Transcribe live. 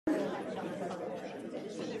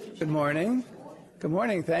Good morning. Good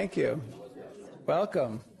morning. Thank you.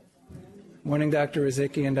 Welcome. Morning, Dr.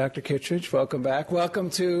 Rizicki and Dr. Kittredge. Welcome back.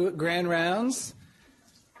 Welcome to Grand Rounds,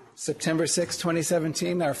 September 6,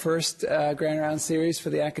 2017, our first Grand Rounds series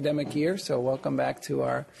for the academic year. So welcome back to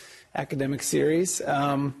our academic series.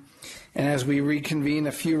 And as we reconvene,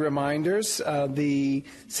 a few reminders. The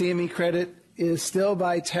CME credit is still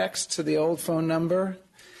by text to the old phone number,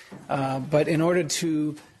 but in order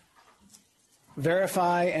to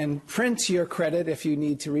verify and print your credit if you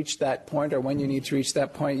need to reach that point or when you need to reach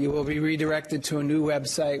that point, you will be redirected to a new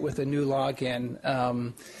website with a new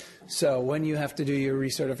login. So when you have to do your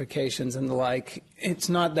recertifications and the like, it's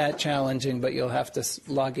not that challenging, but you'll have to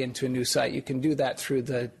log into a new site. You can do that through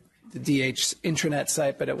the DH intranet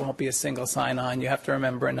site, but it won't be a single sign-on. You have to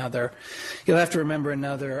remember another. You'll have to remember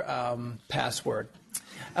another password.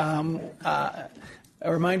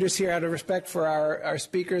 Reminders here out of respect for our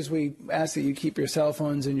speakers, we ask that you keep your cell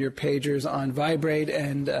phones and your pagers on vibrate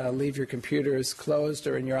and leave your computers closed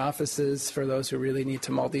or in your offices for those who really need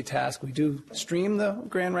to multitask. We do stream the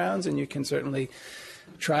Grand Rounds, and you can certainly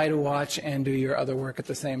try to watch and do your other work at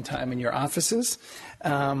the same time in your offices.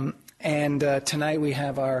 And tonight we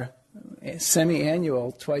have our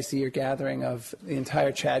semi-annual, twice-a-year gathering of the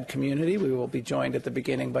entire CHAD community. We will be joined at the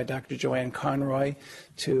beginning by Dr. Joanne Conroy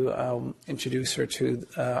to introduce her to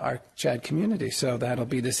our CHAD community. So that'll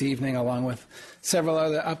be this evening, along with several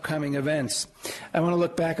other upcoming events. I want to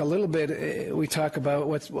look back a little bit. We talk about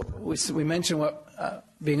we mentioned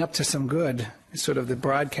being up to some good, sort of the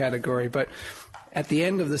broad category, but at the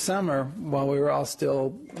end of the summer, while we were all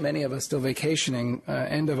still, many of us still vacationing,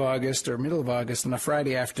 end of August or middle of August, on a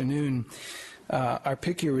Friday afternoon, our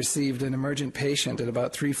PICU received an emergent patient at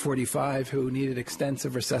about 3:45 who needed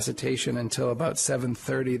extensive resuscitation until about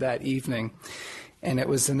 7:30 that evening. And it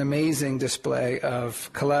was an amazing display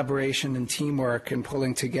of collaboration and teamwork and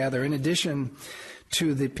pulling together. In addition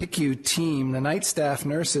to the PICU team, the night staff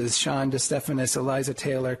nurses, Sean DeStephanis, Eliza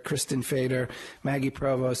Taylor, Kristen Fader, Maggie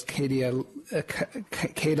Provost, Kata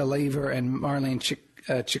Laver, and Marlene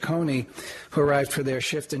Ciccone, who arrived for their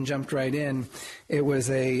shift and jumped right in. It was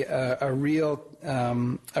a real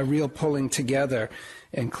pulling together,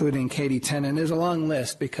 including Katie Tennant. There's a long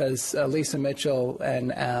list because Lisa Mitchell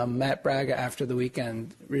and Matt Braga after the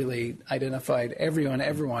weekend really identified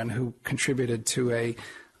everyone who contributed to a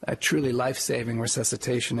truly life-saving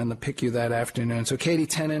resuscitation in the PICU that afternoon. So Katie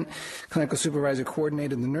Tennant, clinical supervisor,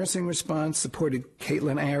 coordinated the nursing response, supported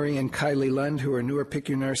Caitlin Airy and Kylie Lund, who are newer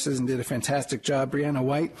PICU nurses and did a fantastic job. Brianna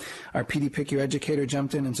White, our PD PICU educator,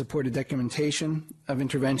 jumped in and supported documentation of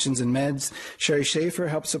interventions and meds. Sherry Schaefer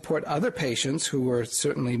helped support other patients who were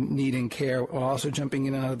certainly needing care, while also jumping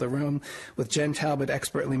in and out of the room, with Jen Talbot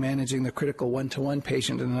expertly managing the critical one-to-one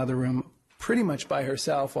patient in another room, pretty much by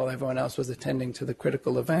herself while everyone else was attending to the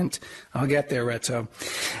critical event. I'll get there, Reto.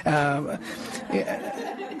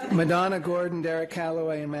 Madonna Gordon, Derek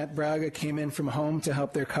Calloway, and Matt Braga came in from home to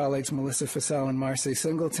help their colleagues Melissa Fassell and Marcy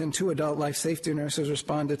Singleton. 2 adult life safety nurses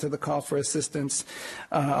responded to the call for assistance,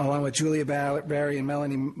 along with Julia Barry and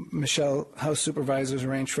Melanie Michelle. House supervisors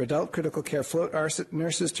arranged for adult critical care float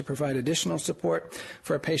nurses to provide additional support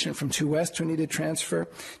for a patient from 2 West who needed transfer.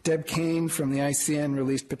 Deb Kane from the ICN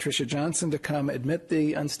released Patricia Johnson to come admit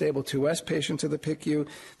the unstable 2 West patient to the PICU.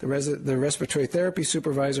 The respiratory therapy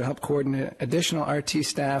supervisor helped coordinate additional RT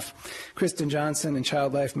staff. Kristen Johnson and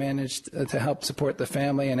Child Life managed to help support the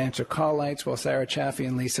family and answer call lights, while Sarah Chaffee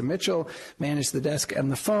and Lisa Mitchell managed the desk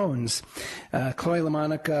and the phones. Chloe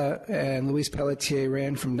LaMonica and Louise Pelletier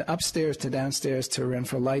ran from the upstairs to downstairs to run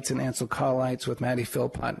for lights and answer call lights, with Maddie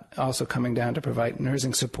Philpott also coming down to provide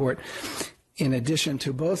nursing support, in addition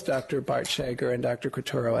to both Dr. Bart Shager and Dr.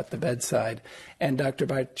 Couture at the bedside. And Dr.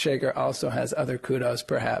 Bart Shager also has other kudos,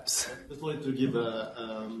 perhaps. Just wanted to give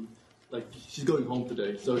she's going home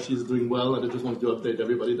today, so she's doing well, and I just wanted to update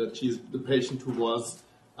everybody that she's the patient who was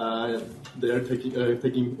there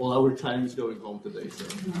taking all our time is going home today.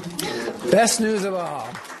 So. Best news of all.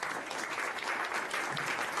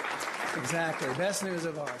 Exactly, best news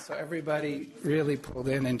of all. So everybody really pulled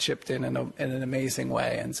in and chipped in an amazing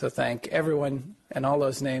way. And so thank everyone and all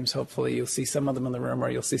those names. Hopefully you'll see some of them in the room, or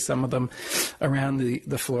you'll see some of them around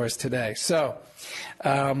the floors today. So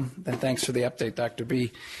then thanks for the update, Dr.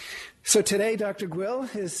 B. So today, Dr. Guill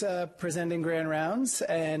is presenting Grand Rounds,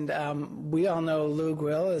 and we all know Lou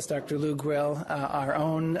Guill as Dr. Lou Guill, our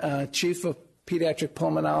own Chief of Pediatric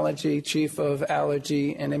Pulmonology, Chief of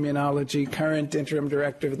Allergy and Immunology, current Interim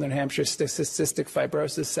Director of the New Hampshire Cystic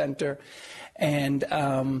Fibrosis Center, and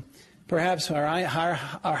Perhaps our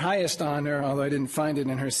highest honor, although I didn't find it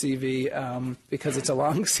in her CV because it's a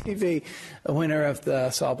long CV, a winner of the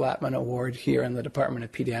Saul Blattman Award here in the Department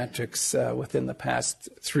of Pediatrics within the past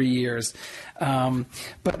 3 years.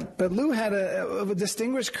 But Lou had a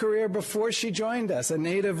distinguished career before she joined us. A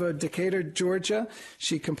native of Decatur, Georgia,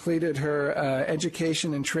 she completed her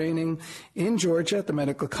education and training in Georgia at the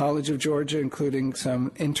Medical College of Georgia, including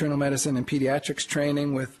some internal medicine and pediatrics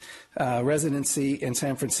training with residency in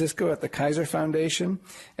San Francisco at the Kaiser Foundation,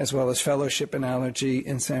 as well as fellowship in allergy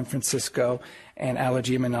in San Francisco and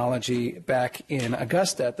allergy immunology back in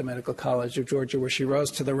Augusta at the Medical College of Georgia, where she rose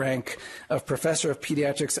to the rank of Professor of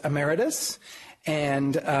Pediatrics Emeritus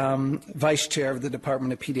and Vice Chair of the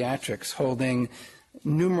Department of Pediatrics, holding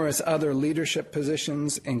numerous other leadership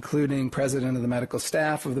positions, including president of the medical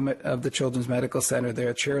staff of the Children's Medical Center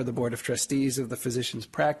there, chair of the Board of Trustees of the Physicians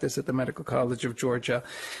Practice at the Medical College of Georgia,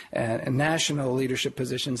 and national leadership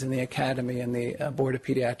positions in the Academy and the Board of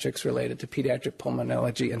Pediatrics related to pediatric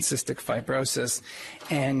pulmonology and cystic fibrosis.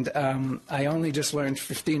 And I only just learned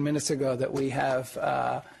 15 minutes ago that we have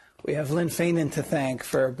Lynn Fainin to thank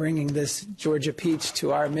for bringing this Georgia peach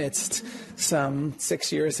to our midst some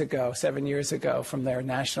 7 years ago from their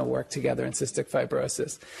national work together in cystic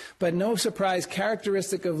fibrosis. But no surprise,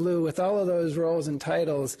 characteristic of Lou, with all of those roles and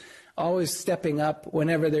titles, always stepping up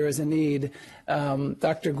whenever there is a need.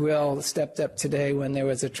 Dr. Guill stepped up today when there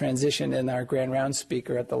was a transition in our Grand Rounds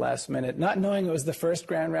speaker at the last minute. Not knowing it was the first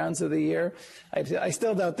Grand Rounds of the year, I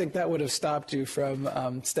still don't think that would have stopped you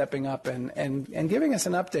from stepping up and giving us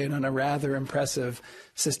an update on a rather impressive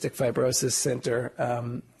cystic fibrosis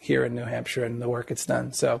center here in New Hampshire and the work it's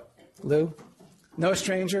done. So, Lou, no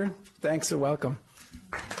stranger, thanks and welcome.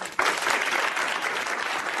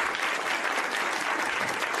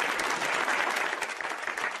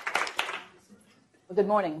 Good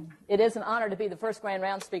morning. It is an honor to be the first Grand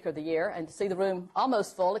Round Speaker of the year and to see the room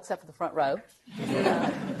almost full except for the front row.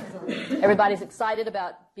 Everybody's excited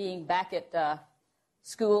about being back at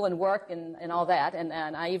school and work and all that. And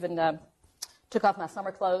I even took off my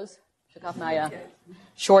summer clothes, took off my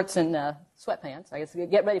shorts and sweatpants. I guess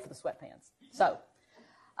get ready for the sweatpants. So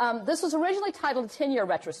this was originally titled 10-Year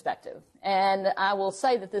Retrospective. And I will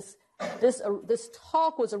say that this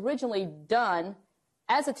talk was originally done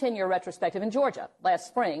as a 10-year retrospective in Georgia last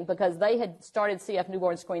spring because they had started CF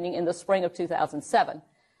newborn screening in the spring of 2007.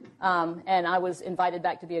 And I was invited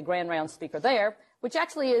back to be a Grand Round speaker there, which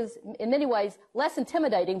actually is, in many ways, less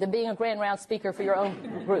intimidating than being a Grand Round speaker for your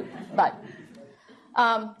own group. But,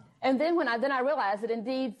 and then I realized that,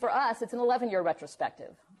 indeed, for us, it's an 11-year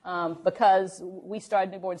retrospective because we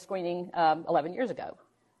started newborn screening 11 years ago.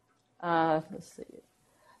 Let's see.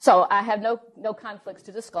 So I have no conflicts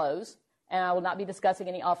to disclose, and I will not be discussing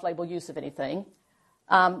any off-label use of anything.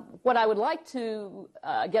 What I would like to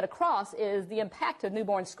get across is the impact of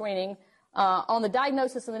newborn screening on the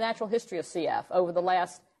diagnosis and the natural history of CF over the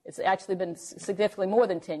last, it's actually been significantly more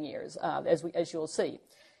than 10 years, as you'll see.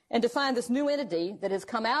 And to find this new entity that has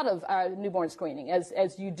come out of our newborn screening.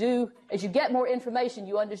 As you get more information,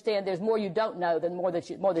 you understand there's more you don't know than more that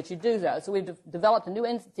you do know. So we've developed a new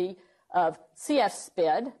entity of CF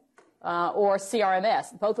SPID, or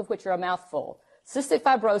CRMS, both of which are a mouthful. Cystic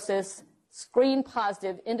fibrosis,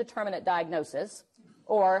 screen-positive indeterminate diagnosis,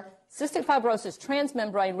 or cystic fibrosis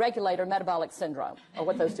transmembrane regulator metabolic syndrome, or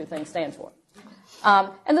what those two things stand for.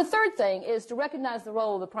 And the third thing is to recognize the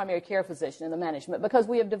role of the primary care physician in the management, because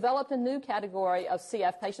we have developed a new category of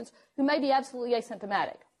CF patients who may be absolutely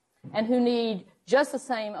asymptomatic and who need just the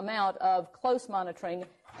same amount of close monitoring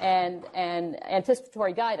and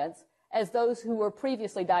anticipatory guidance as those who were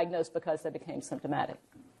previously diagnosed because they became symptomatic.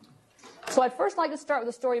 So I'd first like to start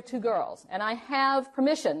with the story of two girls. And I have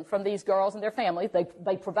permission from these girls and their families.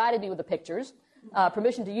 They provided me with the pictures,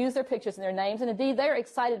 permission to use their pictures and their names. And indeed, they're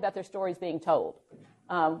excited about their stories being told.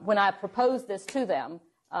 When I proposed this to them,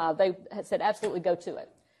 they had said, absolutely, go to it.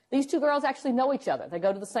 These two girls actually know each other. They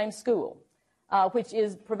go to the same school, which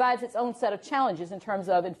provides its own set of challenges in terms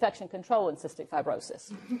of infection control in cystic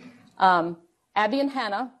fibrosis. Abby and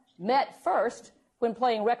Hannah met first when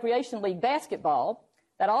playing recreation league basketball.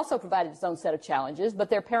 That also provided its own set of challenges,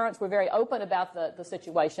 but their parents were very open about the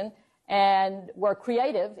situation and were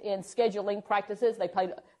creative in scheduling practices.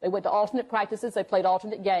 They went to alternate practices. They played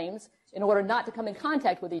alternate games in order not to come in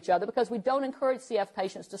contact with each other, because we don't encourage CF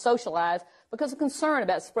patients to socialize because of concern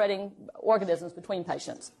about spreading organisms between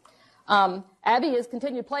patients. Abby has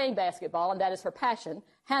continued playing basketball, and that is her passion.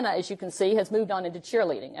 Hannah, as you can see, has moved on into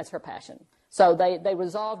cheerleading as her passion. So they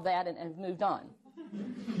resolved that and moved on.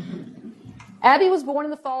 Abby was born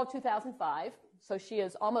in the fall of 2005, so she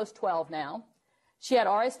is almost 12 now. She had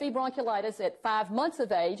RSV bronchiolitis at 5 months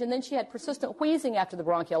of age, and then she had persistent wheezing after the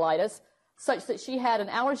bronchiolitis, such that she had an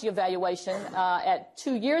allergy evaluation at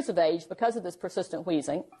 2 years of age because of this persistent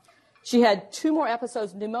wheezing. She had 2 more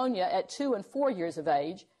episodes of pneumonia at 2 and 4 years of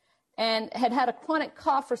age, and had a chronic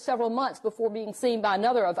cough for several months before being seen by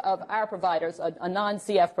another of our providers, a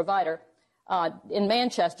non-CF provider, in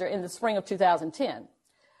Manchester in the spring of 2010.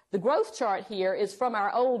 The growth chart here is from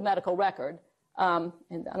our old medical record, and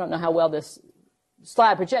I don't know how well this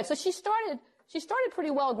slide projects. So she started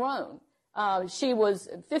pretty well grown. She was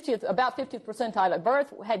about 50th percentile at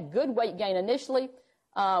birth, had good weight gain initially,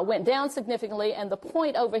 went down significantly, and the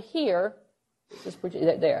point over here,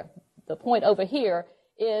 the point over here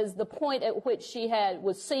is the point at which she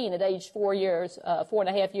was seen at age 4 years,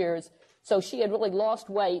 4.5 years. So she had really lost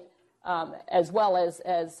weight as well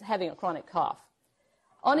as having a chronic cough.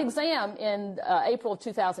 On exam in April of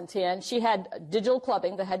 2010, she had digital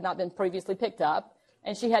clubbing that had not been previously picked up,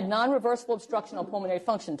 and she had non-reversible obstructional pulmonary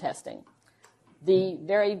function testing. The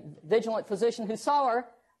very vigilant physician who saw her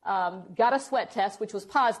got a sweat test, which was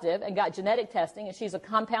positive, and got genetic testing, and she's a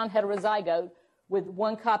compound heterozygote with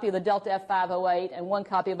 1 copy of the Delta F508 and 1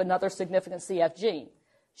 copy of another significant CF gene.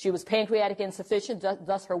 She was pancreatic insufficient,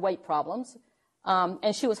 thus her weight problems.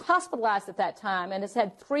 And she was hospitalized at that time and has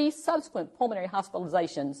had 3 subsequent pulmonary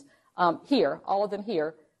hospitalizations here, all of them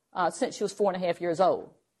here, since she was 4.5 years old.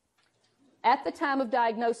 At the time of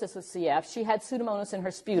diagnosis of CF, she had Pseudomonas in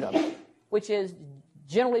her sputum, which is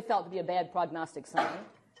generally felt to be a bad prognostic sign.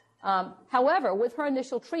 However, with her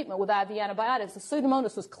initial treatment with IV antibiotics, the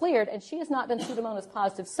Pseudomonas was cleared, and she has not been Pseudomonas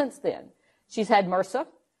positive since then. She's had MRSA,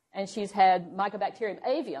 and she's had Mycobacterium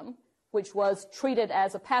avium, which was treated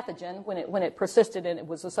as a pathogen when it persisted and it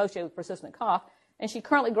was associated with persistent cough, and she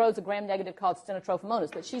currently grows a gram-negative called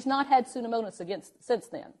Stenotrophomonas, but she's not had Pseudomonas since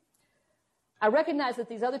then. I recognize that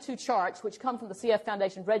these other 2 charts, which come from the CF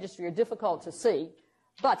Foundation registry, are difficult to see,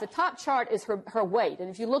 but the top chart is her weight, and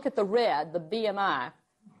if you look at the red, the BMI,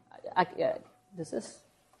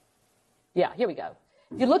 yeah, here we go.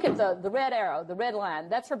 If you look at the red arrow, the red line,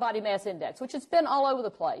 that's her body mass index, which has been all over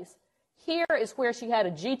the place. Here is where she had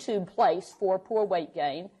a G-tube placed for poor weight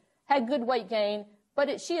gain, had good weight gain,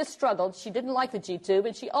 but she has struggled. She didn't like the G-tube,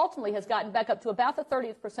 and she ultimately has gotten back up to about the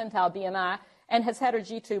 30th percentile BMI and has had her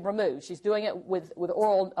G-tube removed. She's doing it with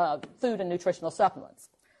oral food and nutritional supplements.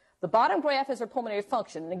 The bottom graph is her pulmonary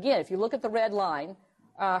function. And again, if you look at the red line,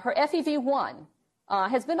 her FEV1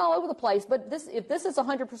 has been all over the place, but if this is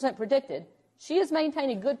 100% predicted, she is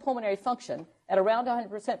maintaining good pulmonary function at around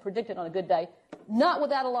 100% predicted on a good day, not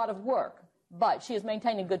without a lot of work, but she is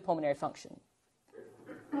maintaining good pulmonary function.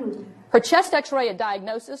 Her chest X-ray at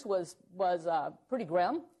diagnosis was pretty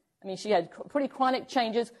grim. I mean, she had pretty chronic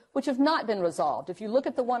changes, which have not been resolved. If you look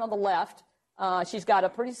at the one on the left, she's got a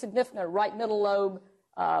pretty significant right middle lobe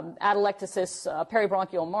atelectasis,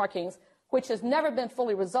 peribronchial markings, which has never been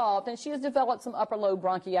fully resolved, and she has developed some upper lobe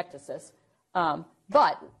bronchiectasis.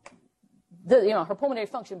 But her pulmonary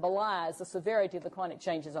function belies the severity of the chronic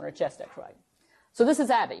changes on her chest X-ray. So this is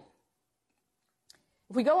Abby.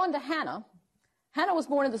 If we go on to Hannah, Hannah was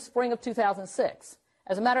born in the spring of 2006.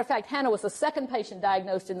 As a matter of fact, Hannah was the 2nd patient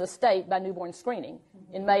diagnosed in the state by newborn screening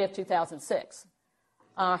in May of 2006.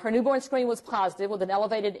 Her newborn screen was positive with an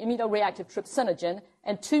elevated immunoreactive trypsinogen,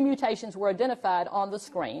 and 2 mutations were identified on the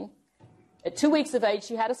screen. At 2 weeks of age,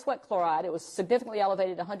 she had a sweat chloride. It was significantly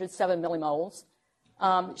elevated to 107 millimoles.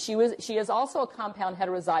 She is also a compound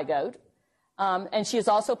heterozygote, and she is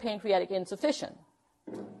also pancreatic insufficient.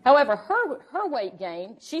 However, her weight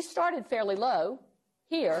gain, she started fairly low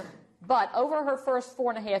here, but over her first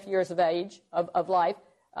 4.5 years of age, of life,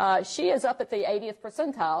 she is up at the 80th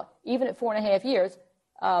percentile, even at 4.5 years.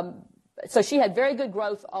 So she had very good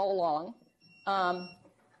growth all along.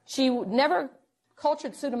 She never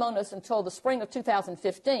cultured Pseudomonas until the spring of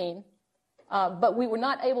 2015, but we were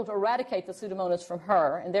not able to eradicate the Pseudomonas from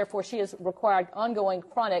her, and therefore she has required ongoing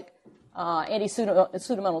chronic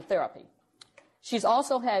anti-Pseudomonal therapy. She's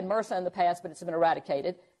also had MRSA in the past, but it's been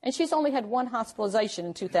eradicated, and she's only had 1 hospitalization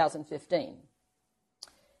in 2015.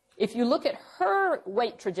 If you look at her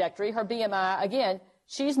weight trajectory, her BMI, again,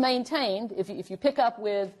 she's maintained, if you pick up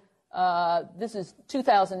with, this is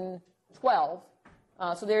 2012,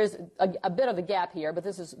 so there's a bit of a gap here, but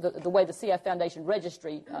this is the way the CF Foundation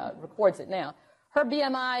registry records it now. Her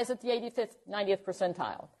BMI is at the 85th, 90th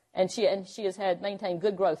percentile, and she has maintained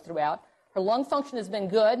good growth throughout. Her lung function has been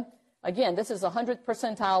good. Again, this is a 100th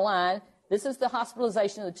percentile line. This is the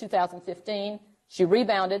hospitalization of 2015. She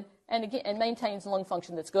rebounded and maintains lung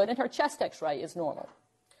function that's good, and her chest X-ray is normal.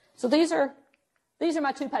 So these are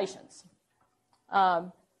my 2 patients.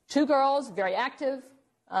 2 girls, very active,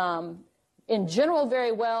 in general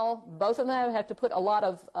very well. Both of them have to put a lot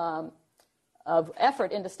of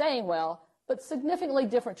effort into staying well, but significantly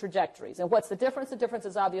different trajectories. And what's the difference? The difference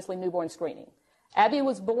is obviously newborn screening. Abby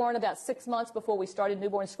was born about 6 months before we started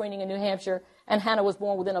newborn screening in New Hampshire, and Hannah was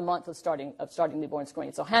born within a month of starting newborn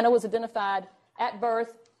screening. So Hannah was identified at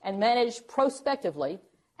birth and managed prospectively.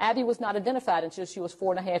 Abby was not identified until she was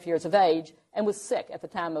 4.5 years of age and was sick at the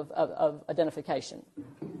time of identification.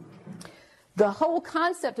 The whole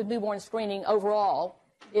concept of newborn screening overall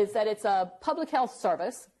is that it's a public health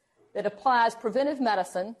service that applies preventive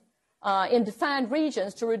medicine in defined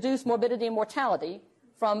regions to reduce morbidity and mortality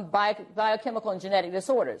from biochemical and genetic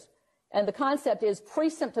disorders. And the concept is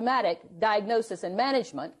pre-symptomatic diagnosis and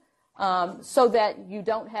management so that you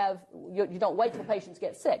don't wait till patients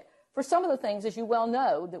get sick. For some of the things, as you well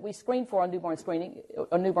know, that we screen for on newborn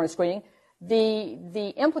screening,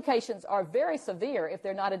 the implications are very severe if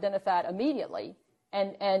they're not identified immediately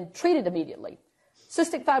and treated immediately.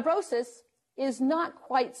 Cystic fibrosis is not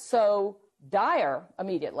quite so dire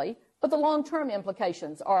immediately, but the long-term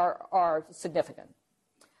implications are significant.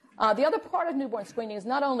 The other part of newborn screening is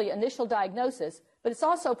not only initial diagnosis, but it's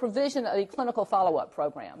also provision of a clinical follow-up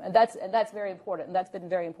program, and that's very important, and that's been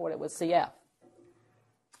very important with CF.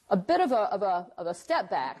 A bit of a step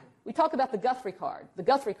back, we talk about the Guthrie card. The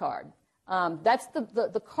Guthrie card, that's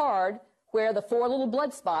the card where the 4 little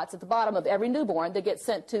blood spots at the bottom of every newborn that get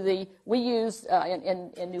sent to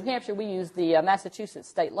in New Hampshire, we use the Massachusetts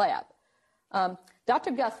State Lab.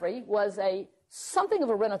 Dr. Guthrie was something of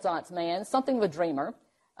a Renaissance man, something of a dreamer.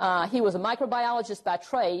 He was a microbiologist by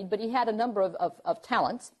trade, but he had a number of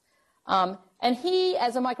talents. And he,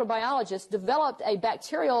 as a microbiologist, developed a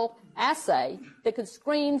bacterial assay that could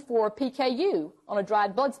screen for PKU on a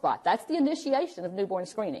dried blood spot. That's the initiation of newborn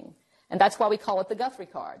screening, and that's why we call it the Guthrie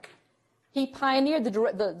card. He pioneered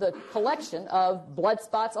the collection of blood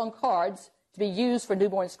spots on cards to be used for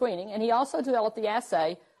newborn screening, and he also developed the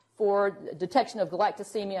assay for detection of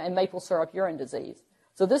galactosemia and maple syrup urine disease.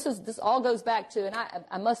 So this all goes back to, and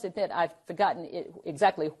I must admit I've forgotten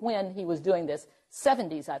exactly when he was doing this,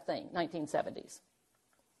 70s, I think, 1970s.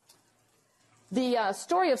 The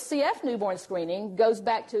story of CF newborn screening goes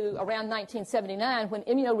back to around 1979 when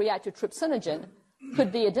immunoreactive trypsinogen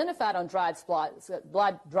could be identified on dried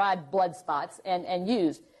blood spots and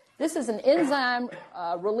used. This is an enzyme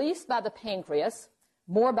released by the pancreas,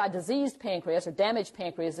 more by diseased pancreas or damaged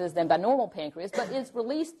pancreases than by normal pancreas, but it's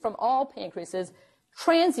released from all pancreases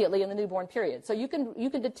transiently in the newborn period. So you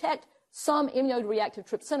can detect some immunoreactive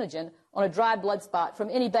trypsinogen on a dry blood spot from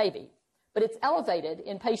any baby, but it's elevated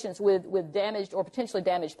in patients with damaged or potentially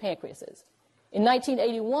damaged pancreases. In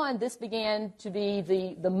 1981, this began to be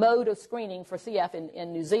the mode of screening for CF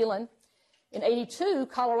in New Zealand. In 82,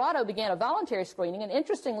 Colorado began a voluntary screening, and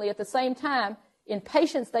interestingly, at the same time, in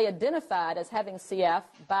patients they identified as having CF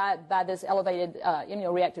by this elevated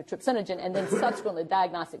immunoreactive trypsinogen and then subsequently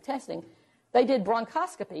diagnostic testing, they did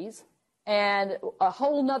bronchoscopies, and a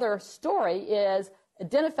whole nother story is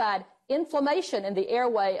identified inflammation in the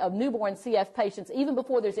airway of newborn CF patients even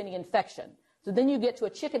before there's any infection. So then you get to a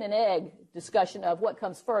chicken and egg discussion of what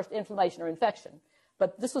comes first, inflammation or infection.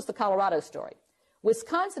 But this was the Colorado story.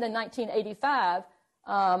 Wisconsin in 1985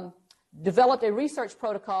 developed a research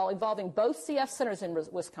protocol involving both CF centers in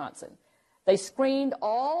Wisconsin. They screened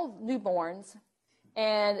all newborns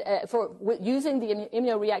and using the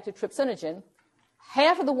immunoreactive trypsinogen.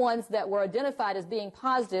 Half of the ones that were identified as being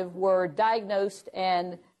positive were diagnosed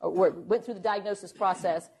and went through the diagnosis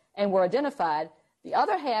process and were identified. The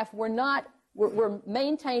other half were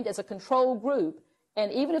maintained as a control group, and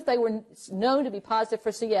even if they were known to be positive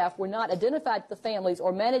for CF, were not identified to the families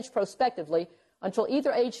or managed prospectively until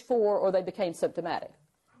either age 4 or they became symptomatic.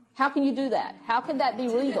 How can you do that? How can that be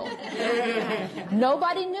legal?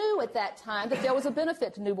 Nobody knew at that time that there was a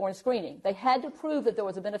benefit to newborn screening. They had to prove that there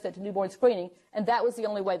was a benefit to newborn screening, and that was the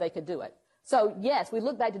only way they could do it. So, yes, we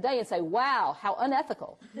look back today and say, wow, how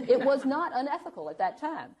unethical. It was not unethical at that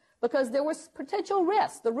time because there was potential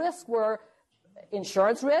risks. The risks were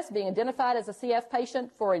insurance risk, being identified as a CF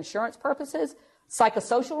patient for insurance purposes,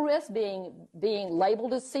 psychosocial risk, being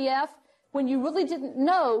labeled as CF, when you really didn't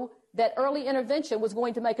know that early intervention was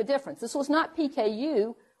going to make a difference. This was not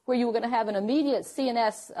PKU, where you were going to have an immediate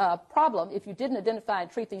CNS problem if you didn't identify and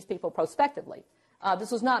treat these people prospectively.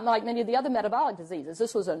 This was not like many of the other metabolic diseases.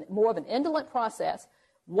 This was more of an indolent process.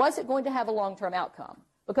 Was it going to have a long-term outcome?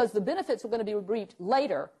 Because the benefits were going to be reaped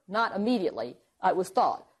later, not immediately, it was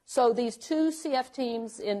thought. So these 2 CF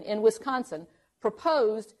teams in Wisconsin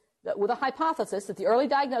proposed that with a hypothesis that the early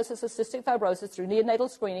diagnosis of cystic fibrosis through neonatal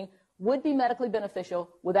screening would be medically beneficial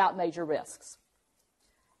without major risks.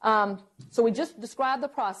 So we just described the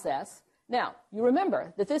process. Now, you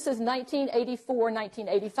remember that this is 1984,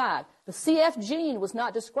 1985. The CF gene was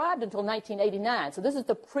not described until 1989, so this is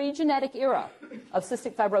the pre-genetic era of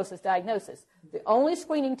cystic fibrosis diagnosis. The only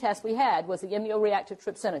screening test we had was the immunoreactive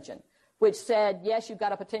trypsinogen, which said, yes, you've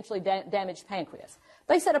got a potentially damaged pancreas.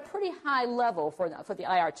 They set a pretty high level for the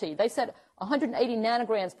IRT. They said 180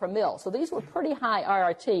 nanograms per mil, so these were pretty high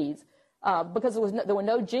IRTs because there were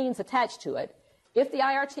no genes attached to it. If the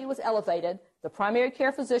IRT was elevated, the primary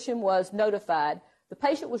care physician was notified. The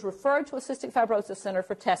patient was referred to a cystic fibrosis center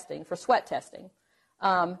for testing, for sweat testing.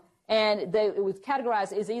 And it was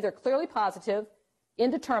categorized as either clearly positive,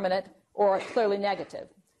 indeterminate, or clearly negative.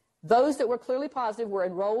 Those that were clearly positive were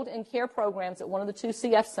enrolled in care programs at one of the two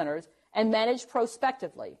CF centers and managed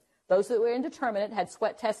prospectively. Those that were indeterminate had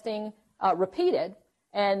sweat testing repeated,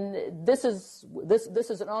 and this is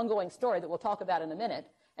an ongoing story that we'll talk about in a minute.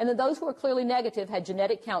 And then those who were clearly negative had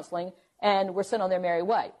genetic counseling and were sent on their merry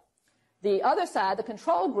way. The other side, the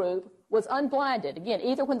control group, was unblinded, again,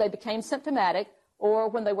 either when they became symptomatic or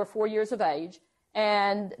when they were 4 years of age,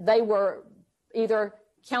 and they were either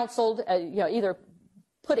counseled, either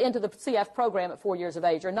put into the CF program at 4 years of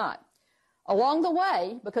age or not. Along the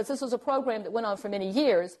way, because this was a program that went on for many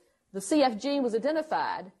years, the CF gene was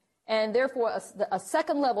identified, and therefore a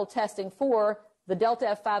second-level testing for the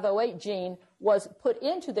Delta F508 gene was put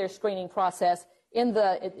into their screening process in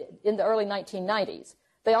the early 1990s.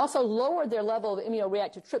 They also lowered their level of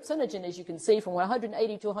immunoreactive trypsinogen, as you can see, from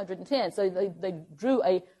 180 to 110. So they drew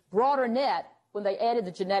a broader net when they added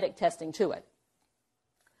the genetic testing to it.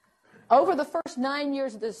 Over the first 9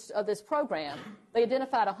 years of this program, they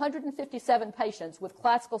identified 157 patients with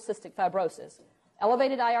classical cystic fibrosis,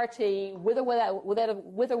 elevated IRT, with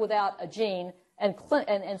or without a gene, and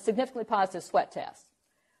significantly positive sweat tests.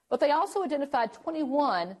 But they also identified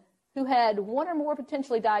 21 who had one or more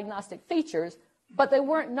potentially diagnostic features, but they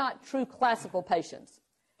weren't not true classical patients.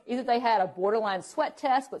 Either they had a borderline sweat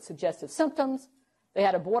test with suggestive symptoms, they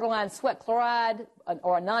had a borderline sweat chloride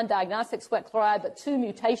or a non-diagnostic sweat chloride, but 2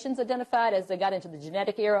 mutations identified as they got into the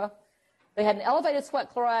genetic era. They had an elevated sweat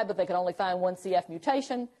chloride, but they could only find 1 CF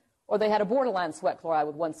mutation, or they had a borderline sweat chloride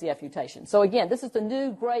with 1 CF mutation. So again, this is the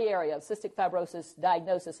new gray area of cystic fibrosis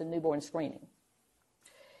diagnosis and newborn screening.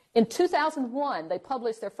 In 2001, they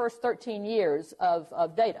published their first 13 years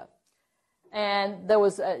of data. And there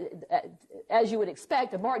was, as you would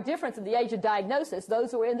expect, a marked difference in the age of diagnosis.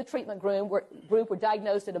 Those who were in the treatment group were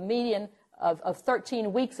diagnosed at a median of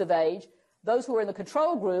 13 weeks of age. Those who were in the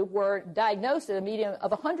control group were diagnosed at a median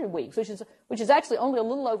of 100 weeks, which is actually only a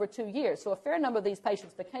little over 2 years. So a fair number of these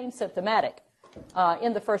patients became symptomatic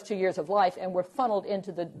in the first 2 years of life and were funneled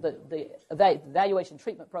into the evaluation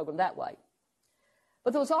treatment program that way.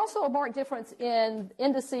 But there was also a marked difference in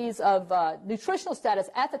indices of nutritional status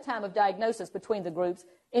at the time of diagnosis between the groups,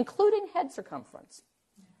 including head circumference.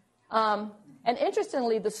 And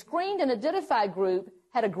interestingly, the screened and identified group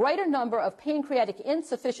had a greater number of pancreatic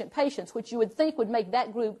insufficient patients, which you would think would make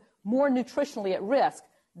that group more nutritionally at risk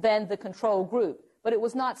than the control group. But it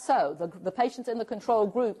was not so. The patients in the control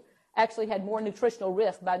group actually had more nutritional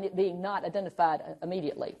risk by being not identified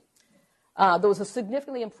immediately. There was a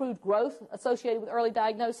significantly improved growth associated with early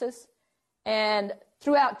diagnosis. And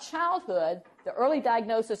throughout childhood, the early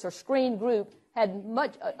diagnosis or screened group had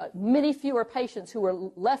many fewer patients who were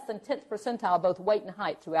less than 10th percentile, both weight and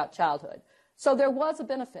height, throughout childhood. So there was a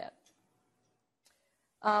benefit.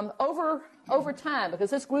 Over time, because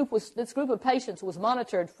this group of patients was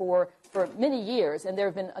monitored for many years, and there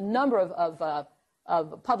have been a number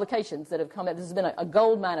of publications that have come out. This has been a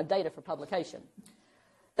gold mine of data for publication.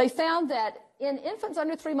 They found that in infants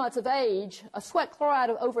under 3 months of age, a sweat chloride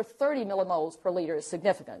of over 30 millimoles per liter is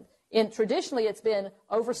significant. Traditionally, it's been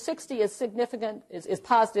over 60 is significant, is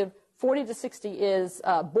positive, 40 to 60 is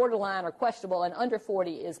borderline or questionable, and under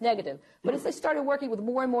 40 is negative. But as they started working with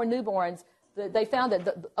more and more newborns, they found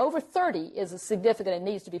that over 30 is significant and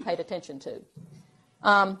needs to be paid attention to.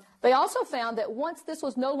 They also found that once this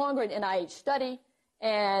was no longer an NIH study,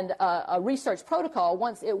 and a research protocol,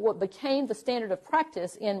 once it became the standard of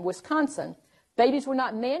practice in Wisconsin, babies were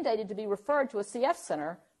not mandated to be referred to a CF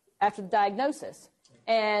center after the diagnosis.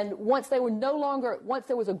 And once there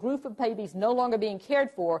was a group of babies no longer being cared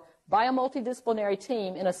for by a multidisciplinary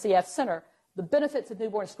team in a CF center, the benefits of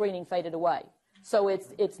newborn screening faded away. So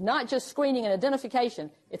it's not just screening and identification,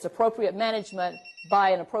 it's appropriate management by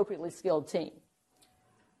an appropriately skilled team.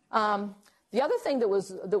 The other thing that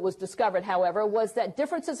was discovered, however, was that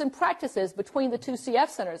differences in practices between the two CF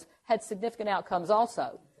centers had significant outcomes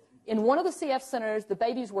also. In one of the CF centers, the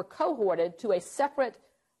babies were cohorted to a separate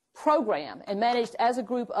program and managed as a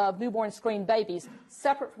group of newborn screened babies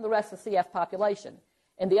separate from the rest of the CF population.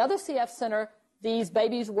 In the other CF center, these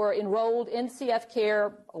babies were enrolled in CF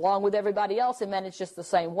care along with everybody else and managed just the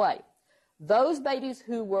same way. Those babies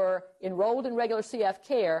who were enrolled in regular CF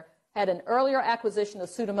care had an earlier acquisition of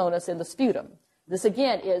Pseudomonas in the sputum. This,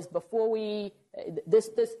 again, is before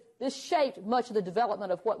this shaped much of the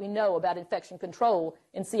development of what we know about infection control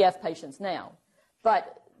in CF patients now.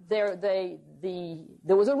 But there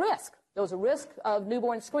was a risk. There was a risk of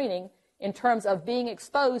newborn screening in terms of being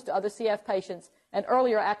exposed to other CF patients and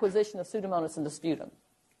earlier acquisition of Pseudomonas in the sputum.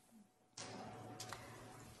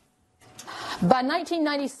 By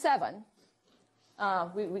 1997,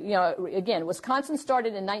 again, Wisconsin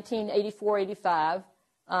started in 1984-85.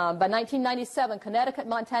 By 1997, Connecticut,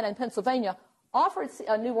 Montana, and Pennsylvania offered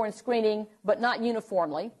newborn screening, but not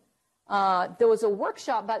uniformly. There was a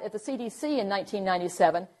workshop at the CDC in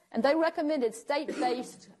 1997, and they recommended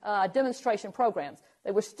state-based demonstration programs.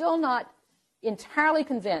 They were still not entirely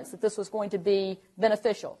convinced that this was going to be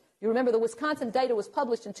beneficial. You remember the Wisconsin data was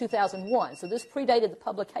published in 2001, so this predated the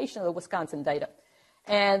publication of the Wisconsin data.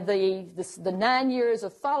 And the 9 years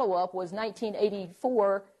of follow-up was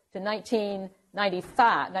 1984 to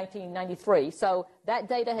 1993. So that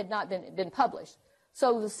data had not been published.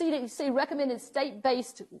 So the CDC recommended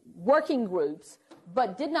state-based working groups,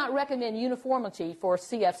 but did not recommend uniformity for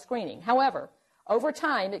CF screening. However, over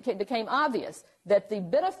time, it became obvious that the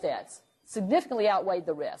benefits significantly outweighed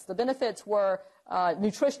the risks. The benefits were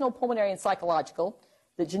nutritional, pulmonary, and psychological.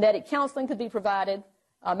 The genetic counseling could be provided.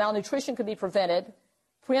 Malnutrition could be prevented.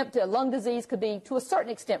 Lung disease could be, to a certain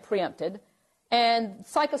extent, preempted. And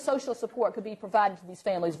psychosocial support could be provided to these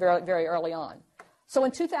families very, very early on. So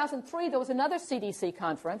in 2003, there was another CDC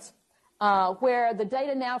conference where the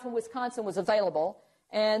data now from Wisconsin was available,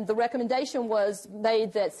 and the recommendation was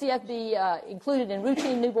made that CF be included in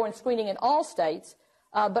routine newborn screening in all states,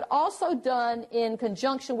 but also done in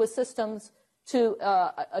conjunction with systems to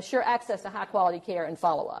assure access to high-quality care and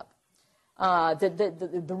follow-up.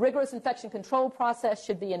 The rigorous infection control process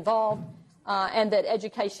should be involved, and that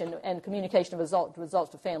education and communication of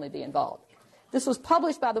results to family be involved. This was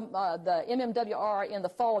published by the MMWR in the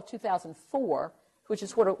fall of 2004, which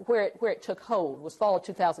is where it took hold, was fall of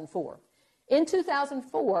 2004. In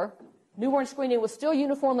 2004, newborn screening was still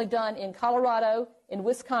uniformly done in Colorado, in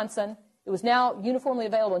Wisconsin. It was now uniformly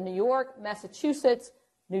available in New York, Massachusetts,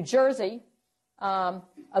 New Jersey,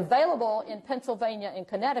 available in Pennsylvania and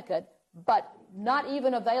Connecticut, but not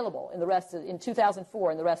even available in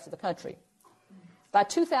 2004 in the rest of the country. By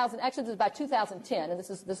 2000, actually this is by 2010, and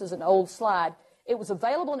this is an old slide, it was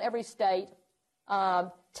available in every state.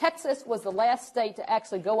 Texas was the last state to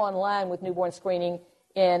actually go online with newborn screening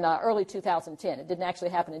in early 2010. It didn't actually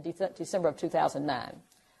happen in December of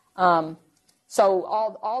 2009. So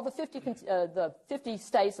all the 50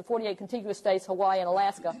 states, the 48 contiguous states, Hawaii and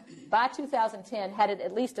Alaska, by 2010 had it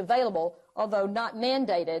at least available, although not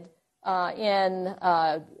mandated in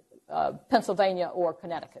Pennsylvania or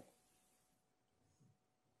Connecticut.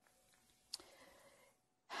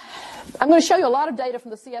 I'm going to show you a lot of data from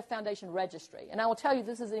the CF Foundation registry, and I will tell you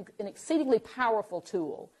this is an exceedingly powerful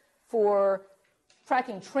tool for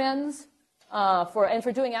tracking trends and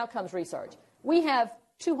for doing outcomes research. We have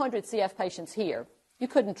 200 CF patients here. You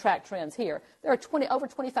couldn't track trends here. There are over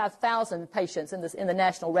 25,000 patients in the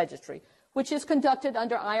National Registry, which is conducted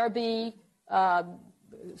under IRB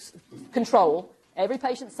control. Every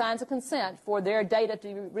patient signs a consent for their data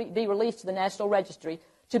to be released to the National Registry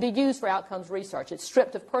to be used for outcomes research. It's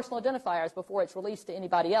stripped of personal identifiers before it's released to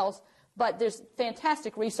anybody else, but there's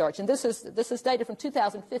fantastic research. And this is data from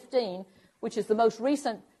 2015, which is the most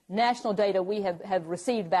recent national data we have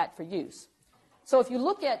received back for use. So if you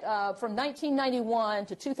look at from 1991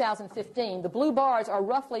 to 2015, the blue bars are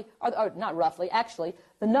actually,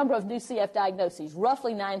 the number of new CF diagnoses,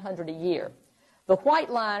 roughly 900 a year. The white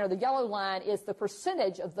line or the yellow line is the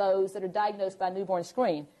percentage of those that are diagnosed by newborn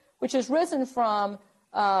screen, which has risen from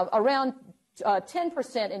around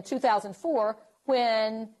 10% in 2004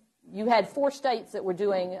 when you had 4 states that were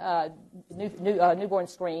doing newborn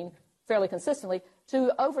screen fairly consistently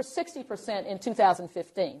to over 60% in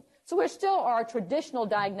 2015. So there still are traditional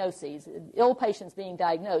diagnoses, ill patients being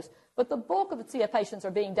diagnosed, but the bulk of the CF patients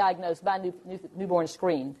are being diagnosed by newborn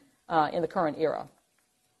screen in the current era.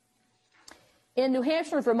 In New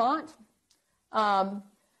Hampshire and Vermont,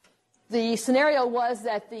 the scenario was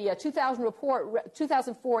that the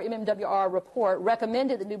 2004 MMWR report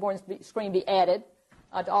recommended that newborn screen be added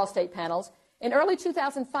to all state panels. In early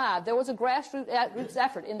 2005, there was a grassroots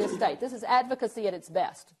effort in this state. This is advocacy at its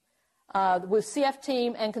best, with CF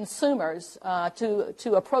team and consumers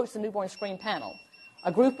to approach the newborn screen panel.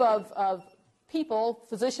 A group of people,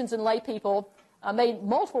 physicians and lay people, made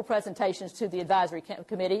multiple presentations to the advisory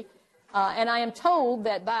committee, and I am told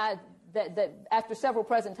that that after several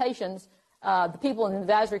presentations, the people in the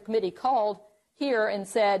advisory committee called here and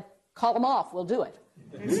said, "Call them off, we'll do it."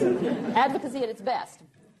 Advocacy at its best.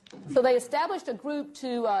 So they established a group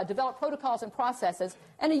to develop protocols and processes,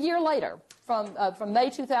 and a year later, from May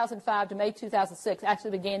 2005 to May 2006,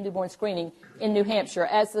 actually began newborn screening in New Hampshire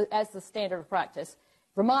as the standard of practice.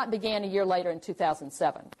 Vermont began a year later in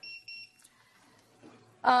 2007.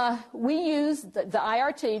 We use the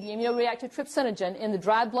IRT, the immunoreactive trypsinogen, in the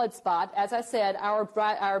dry blood spot. As I said, our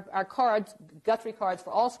cards, Guthrie cards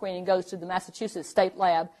for all screening, goes to the Massachusetts State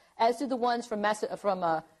Lab, as do the ones from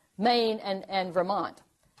Maine and Vermont.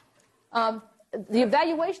 The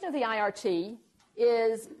evaluation of the IRT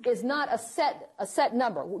is not a set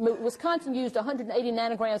number. Wisconsin used 180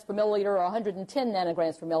 nanograms per milliliter or 110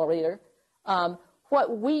 nanograms per milliliter.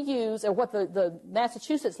 What we use, or what the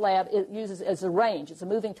Massachusetts lab uses as a range, it's a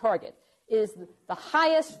moving target, is the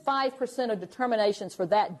highest 5% of determinations for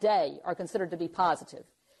that day are considered to be positive.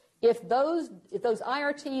 If those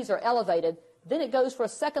IRTs are elevated, then it goes for a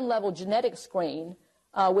second-level genetic screen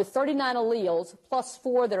with 39 alleles plus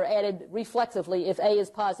 4 that are added reflexively. If A is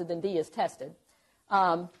positive, then B is tested.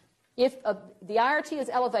 If the IRT is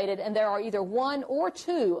elevated and there are either 1 or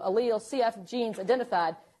 2 allele CF genes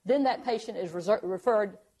identified, then that patient is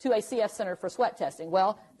referred to a CF center for sweat testing.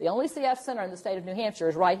 Well, the only CF center in the state of New Hampshire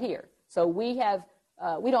is right here. So we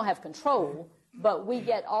don't have control, but we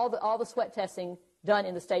get all the sweat testing done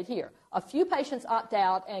in the state here. A few patients opt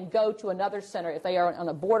out and go to another center if they are on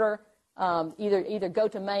a border, either go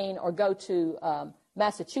to Maine or go to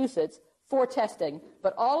Massachusetts for testing.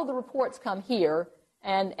 But all of the reports come here,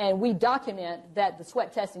 and we document that the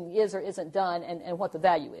sweat testing is or isn't done and what the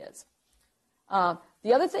value is.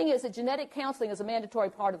 The other thing is that genetic counseling is a mandatory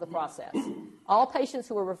part of the process. All patients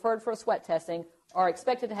who are referred for a sweat testing are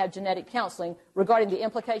expected to have genetic counseling regarding the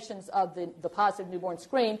implications of the positive newborn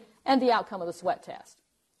screen and the outcome of the sweat test.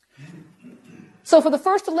 So for the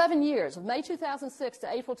first 11 years, of May 2006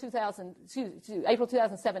 to April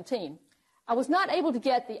 2017, I was not able to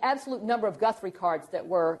get the absolute number of Guthrie cards that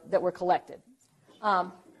were collected.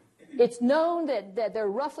 It's known that there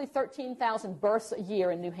are roughly 13,000 births a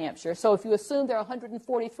year in New Hampshire. So if you assume there are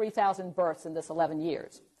 143,000 births in this 11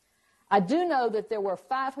 years. I do know that there were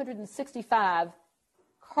 565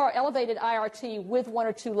 elevated IRT with one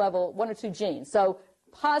or two genes. So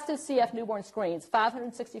positive CF newborn screens,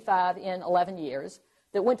 565 in 11 years,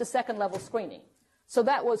 that went to second-level screening. So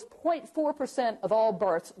that was 0.4% of all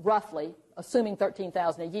births, roughly, assuming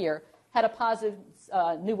 13,000 a year, had a positive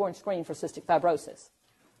newborn screen for cystic fibrosis.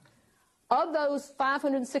 Of those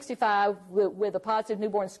 565 with a positive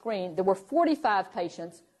newborn screen, there were 45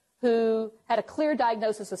 patients who had a clear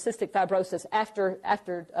diagnosis of cystic fibrosis after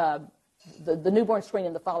the newborn screen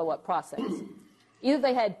and the follow-up process. Either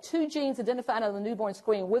they had 2 genes identified on the newborn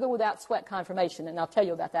screen with or without sweat confirmation, and I'll tell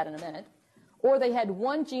you about that in a minute, or they had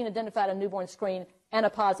 1 gene identified on the newborn screen and a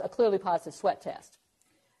clearly positive sweat test.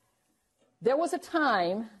 There was a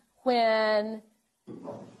time when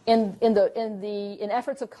in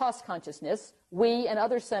efforts of cost consciousness, we and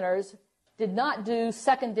other centers did not do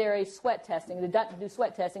secondary sweat testing. Did not do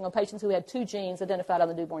sweat testing on patients who had 2 genes identified on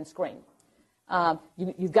the newborn screen.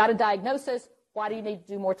 You've got a diagnosis. Why do you need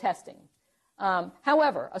to do more testing?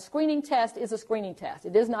 However, a screening test is a screening test.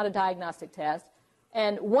 It is not a diagnostic test.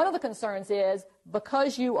 And one of the concerns is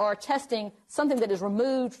because you are testing something that is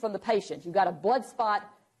removed from the patient. You've got a blood spot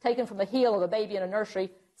taken from the heel of a baby in a nursery,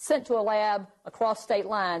 sent to a lab across state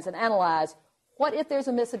lines and analyzed. What if there's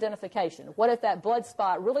a misidentification? What if that blood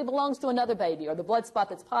spot really belongs to another baby, or the blood spot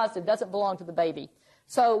that's positive doesn't belong to the baby?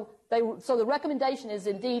 So the recommendation is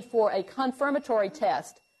indeed for a confirmatory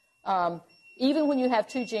test, even when you have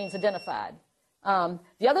 2 genes identified.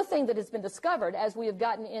 The other thing that has been discovered as we have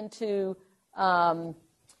gotten into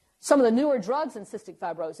some of the newer drugs in cystic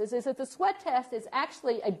fibrosis is that the sweat test is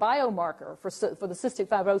actually a biomarker for the cystic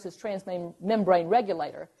fibrosis transmembrane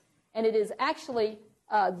regulator. And it is actually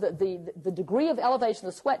the degree of elevation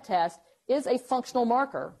of the sweat test is a functional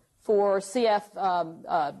marker for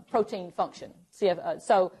CF protein function.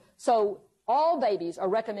 So all babies are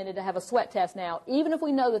recommended to have a sweat test now, even if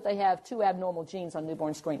we know that they have 2 abnormal genes on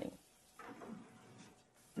newborn screening.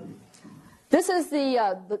 This is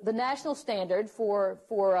the national standard for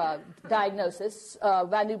diagnosis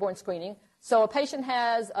by newborn screening. So a patient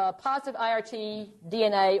has a positive IRT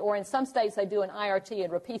DNA, or in some states they do an IRT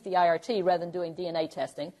and repeat the IRT rather than doing DNA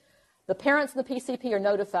testing. The parents and the PCP are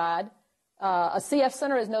notified. A CF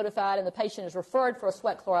center is notified, and the patient is referred for a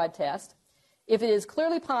sweat chloride test. If it is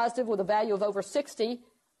clearly positive with a value of over 60,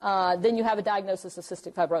 then you have a diagnosis of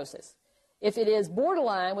cystic fibrosis. If it is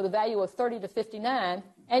borderline with a value of 30 to 59,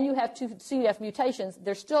 and you have two CF mutations,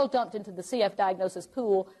 they're still dumped into the CF diagnosis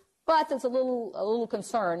pool, but there's a little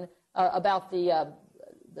concern about the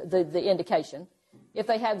indication. If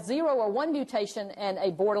they have 0 or 1 mutation and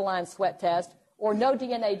a borderline sweat test, or no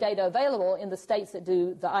DNA data available in the states that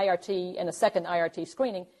do the IRT and a second IRT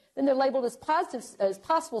screening, then they're labeled as positive as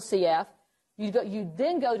possible CF. You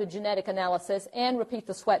then go to genetic analysis and repeat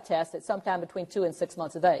the sweat test at sometime between 2 and 6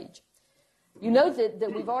 months of age. You note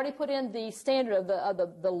that we've already put in the standard of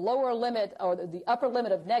the lower limit, or the upper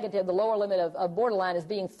limit of negative, the lower limit of borderline as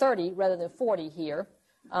being 30 rather than 40 here.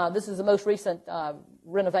 This is the most recent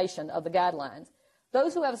renovation of the guidelines.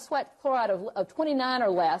 Those who have a sweat chloride of 29 or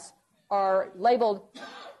less are labeled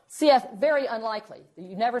CF very unlikely.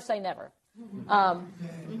 You never say never.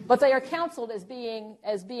 But they are counseled as being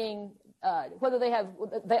whether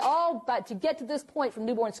they all, to get to this point from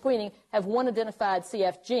newborn screening, have one identified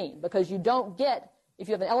CF gene, because you don't get, if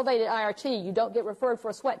you have an elevated IRT, you don't get referred for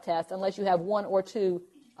a sweat test unless you have one or two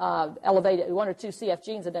CF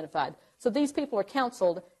genes identified. So these people are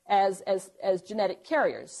counseled as genetic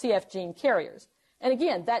carriers, CF gene carriers. And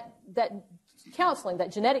again, that counseling,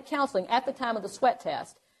 that genetic counseling at the time of the sweat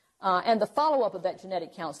test, and the follow-up of that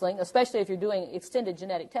genetic counseling, especially if you're doing extended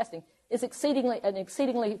genetic testing, is an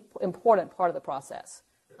exceedingly important part of the process.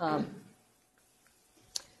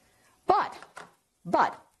 But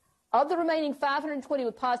of the remaining 520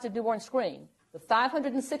 with positive newborn screen, the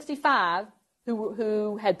 565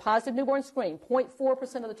 who had positive newborn screen,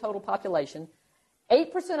 0.4% of the total population,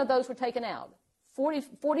 8% of those were taken out.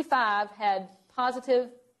 45 had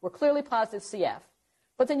were clearly positive CF.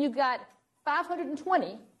 But then you've got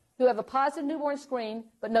 520 who have a positive newborn screen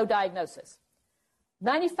but no diagnosis.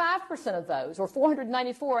 95% of those, or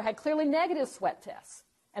 494, had clearly negative sweat tests,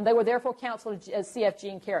 and they were therefore counseled as CF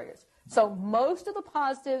gene carriers. So most of the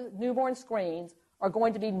positive newborn screens are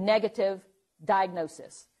going to be negative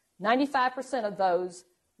diagnosis. 95% of those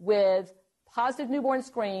with positive newborn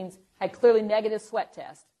screens had clearly negative sweat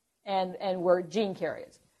tests and were gene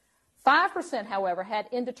carriers. 5%, however, had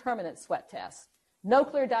indeterminate sweat tests. No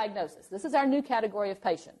clear diagnosis. This is our new category of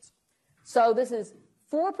patients. So this is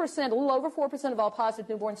 4%, a little over 4% of all positive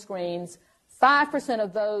newborn screens, 5%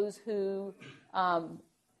 of those who had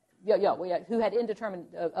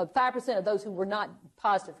indeterminate, 5% of those who were not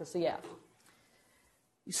positive for CF.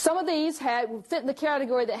 Some of these fit in the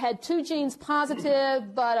category that had 2 genes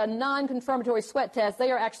positive but a non-confirmatory sweat test.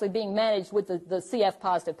 They are actually being managed with the CF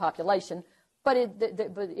positive population, but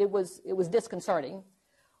it was disconcerting.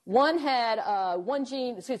 Two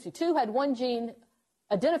had 1 gene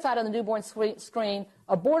identified on the newborn screen,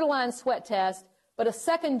 a borderline sweat test, but a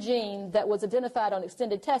second gene that was identified on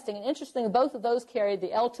extended testing. And interestingly, both of those carried the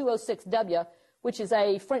L206W, which is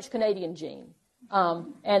a French-Canadian gene,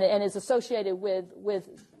 and is associated with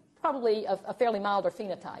probably a fairly milder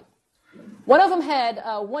phenotype. One of them had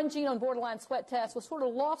 1 gene on borderline sweat test, was sort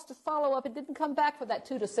of lost to follow-up. It didn't come back for that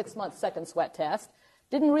 2 to 6 month second sweat test.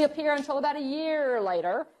 Didn't reappear until about a year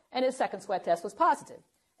later, and his second sweat test was positive.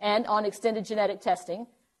 And on extended genetic testing,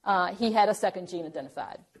 he had a second gene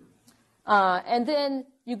identified. And then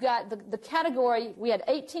you got the category, we had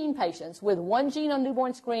 18 patients with 1 gene on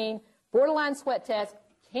newborn screen, borderline sweat test,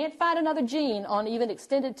 can't find another gene on even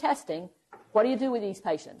extended testing. What do you do with these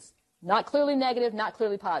patients? Not clearly negative, not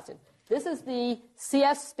clearly positive. This is the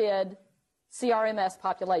CF SPID CRMS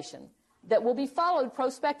population that will be followed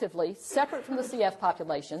prospectively, separate from the CF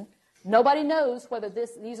population. Nobody knows whether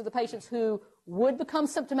these are the patients who would become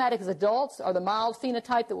symptomatic as adults, or the mild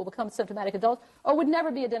phenotype that will become symptomatic adults, or would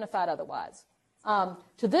never be identified otherwise.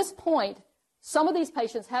 To this point, some of these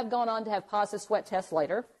patients have gone on to have positive sweat tests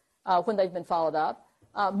later when they've been followed up.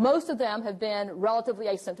 Most of them have been relatively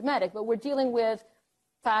asymptomatic, but we're dealing with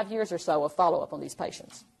 5 years or so of follow-up on these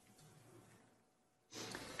patients.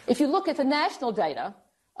 If you look at the national data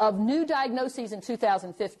of new diagnoses in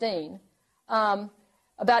 2015,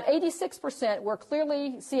 about 86% were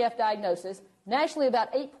clearly CF diagnosis. Nationally,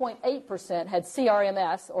 about 8.8% had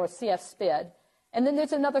CRMS or CF SPID. And then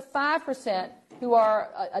there's another 5% who are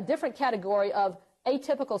a different category of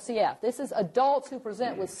atypical CF. This is adults who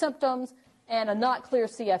present with symptoms and a not clear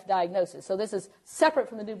CF diagnosis. So this is separate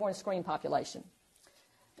from the newborn screen population.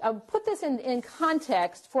 I'll put this in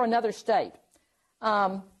context for another state.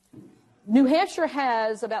 New Hampshire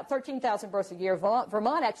has about 13,000 births a year.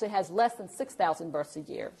 Vermont actually has less than 6,000 births a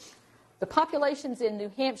year. The populations in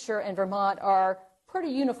New Hampshire and Vermont are pretty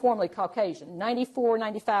uniformly Caucasian, 94,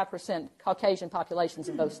 95% Caucasian populations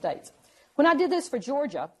in both states. When I did this for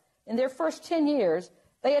Georgia, in their first 10 years,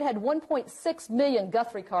 they had 1.6 million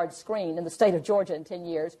Guthrie cards screened in the state of Georgia in 10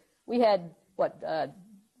 years. We had,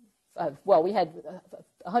 well, we had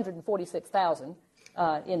 146,000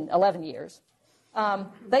 in 11 years.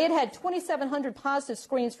 They had 2,700 positive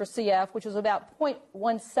screens for CF, which was about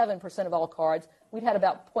 0.17% of all cards. We'd had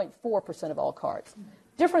about 0.4% of all cards.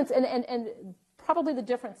 Difference, and probably the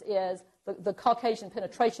difference is the Caucasian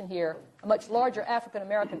penetration here, a much larger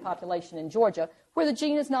African-American population in Georgia, where the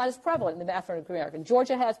gene is not as prevalent in the African-American.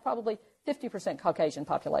 Georgia has probably 50% Caucasian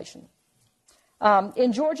population.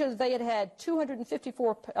 In Georgia, they had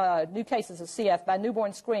 254 new cases of CF by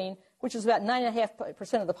newborn screen, which is about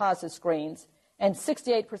 9.5% of the positive screens, and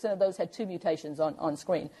 68% of those had 2 mutations on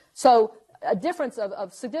screen. So a difference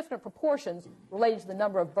of significant proportions related to the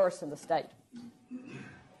number of births in the state.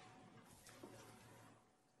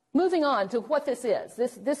 Moving on to what this is.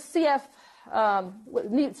 This CF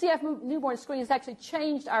newborn screening has actually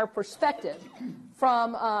changed our perspective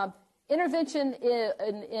from intervention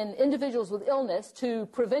in individuals with illness to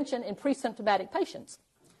prevention in pre-symptomatic patients.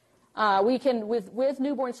 We can, with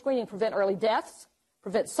newborn screening, prevent early deaths,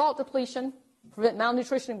 prevent salt depletion, prevent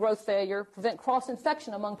malnutrition and growth failure, prevent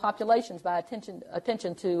cross-infection among populations by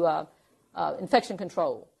attention to infection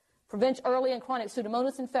control, prevent early and chronic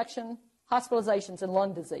Pseudomonas infection, hospitalizations, and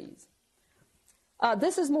lung disease.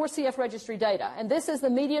 This is more CF registry data, and this is the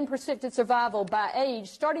median predicted survival by age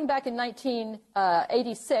starting back in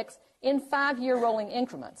 1986 in 5-year rolling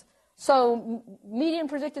increments. So median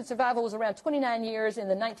predicted survival was around 29 years in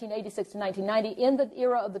the 1986 to 1990 in the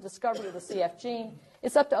era of the discovery of the CF gene.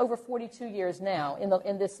 It's up to over 42 years now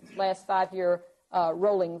in this last 5-year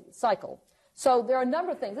rolling cycle. So there are a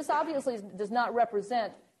number of things. This obviously does not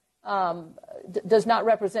represent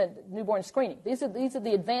newborn screening. These are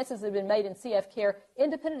the advances that have been made in CF care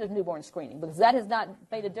independent of newborn screening, because that has not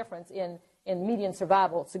made a difference in median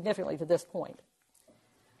survival significantly to this point.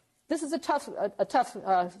 This is a tough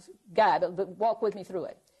guide, but walk with me through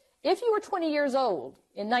it. If you were 20 years old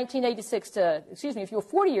in 1986 if you were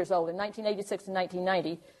 40 years old in 1986 to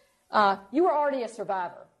 1990, you were already a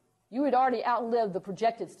survivor. You had already outlived the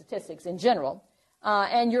projected statistics in general.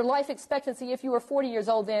 And your life expectancy, if you were 40 years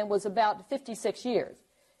old then, was about 56 years.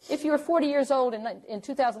 If you were 40 years old in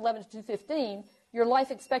 2011 to 2015, your life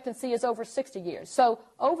expectancy is over 60 years. So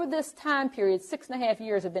over this time period, 6.5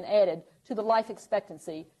 years have been added to the life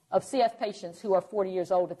expectancy of CF patients who are 40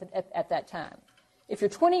 years old at that time. If you're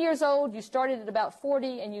 20 years old, you started at about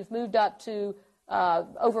 40, and you've moved up to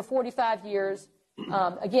over 45 years.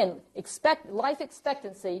 Again, life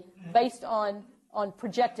expectancy based on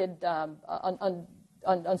projected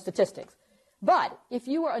on statistics. But if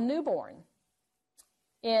you were a newborn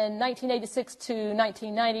in 1986 to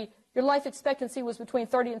 1990, your life expectancy was between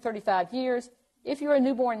 30 and 35 years. If you're a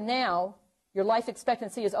newborn now, your life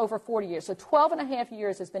expectancy is over 40 years. So 12.5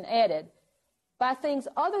 years has been added by things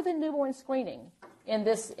other than newborn screening in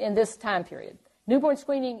this time period. Newborn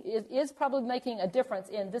screening is probably making a difference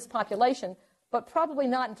in this population, but probably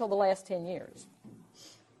not until the last 10 years.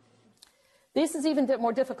 This is even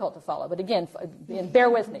more difficult to follow, but again, bear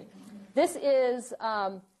with me. This is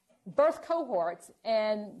birth cohorts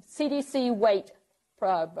and CDC weight,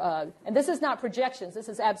 and this is not projections, this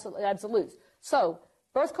is absolutes. So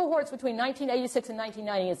birth cohorts between 1986 and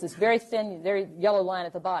 1990 is this very thin, very yellow line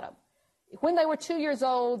at the bottom. When they were 2 years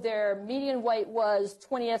old, their median weight was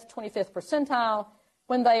 20th, 25th percentile.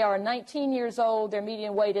 When they are 19 years old, their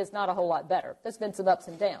median weight is not a whole lot better. There's been some ups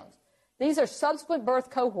and downs. These are subsequent birth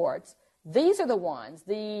cohorts. These are the ones,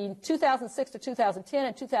 the 2006 to 2010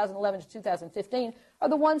 and 2011 to 2015, are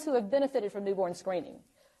the ones who have benefited from newborn screening.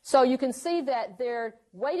 So you can see that their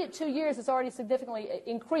weight at 2 years has already significantly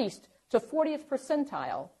increased to 40th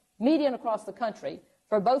percentile, median across the country,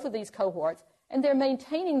 for both of these cohorts, and they're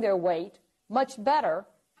maintaining their weight much better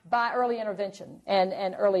by early intervention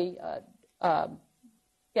and early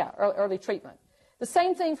treatment. The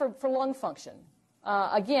same thing for lung function.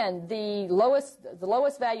 Again, the lowest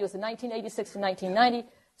value is in 1986 to 1990.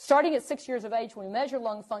 Starting at 6 years of age, when we measure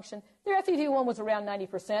lung function, their FEV1 was around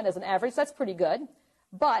 90% as an average. That's pretty good.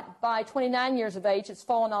 But by 29 years of age, it's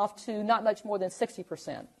fallen off to not much more than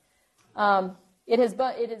 60%. The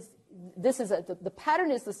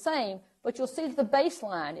pattern is the same, but you'll see that the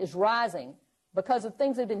baseline is rising because of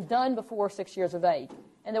things that have been done before 6 years of age.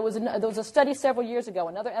 And there was a study several years ago,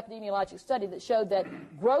 another epidemiologic study, that showed that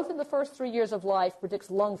growth in the first 3 years of life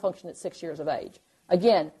predicts lung function at 6 years of age.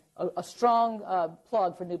 Again, a strong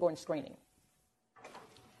plug for newborn screening.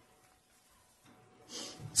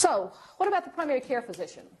 So, what about the primary care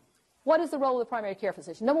physician? What is the role of the primary care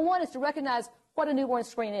physician? Number one is to recognize what a newborn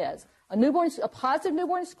screen is. A positive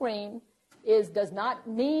newborn screen does not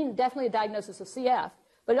mean definitely a diagnosis of CF,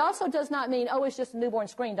 but it also does not mean, oh, it's just a newborn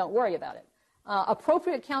screen, don't worry about it.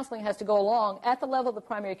 appropriate counseling has to go along at the level of the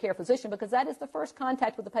primary care physician, because that is the first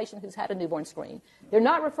contact with the patient who's had a newborn screen. They're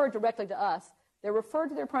not referred directly to us. They're referred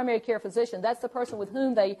to their primary care physician. That's the person with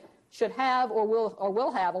whom they should have or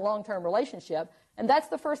will have a long-term relationship, and that's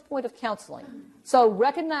the first point of counseling. So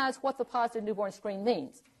recognize what the positive newborn screen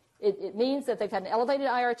means. It means that they've had an elevated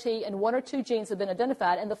IRT and 1 or 2 genes have been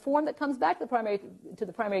identified, and the form that comes back to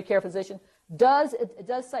the primary care physician does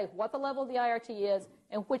say what the level of the IRT is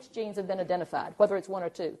and which genes have been identified, whether it's 1 or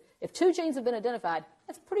 2. If 2 genes have been identified,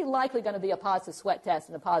 that's pretty likely going to be a positive sweat test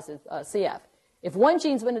and a positive CF. If 1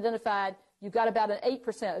 gene's been identified, you've got about an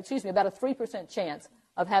 3% chance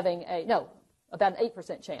of having about an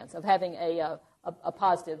 8% chance of having a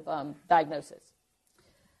positive diagnosis.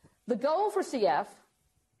 The goal for CF,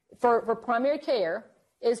 for primary care,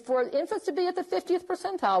 is for infants to be at the 50th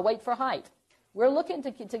percentile weight for height. We're looking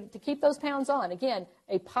to keep those pounds on. Again,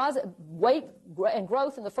 a positive weight and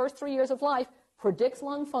growth in the first 3 years of life predicts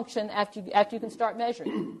lung function after you can start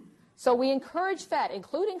measuring. So we encourage fat,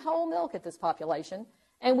 including whole milk, at this population,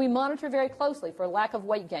 and we monitor very closely for lack of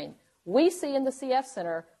weight gain. We see in the CF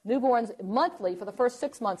Center newborns monthly for the first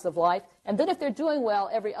 6 months of life, and then if they're doing well,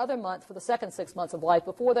 every other month for the second 6 months of life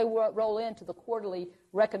before they roll into the quarterly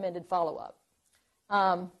recommended follow-up.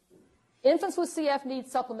 Infants with CF need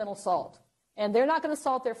supplemental salt, and they're not going to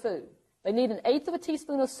salt their food. They need 1/8 of a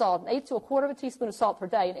teaspoon of salt, 1/8 to 1/4 of a teaspoon of salt per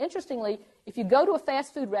day. And interestingly, if you go to a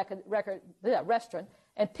fast food restaurant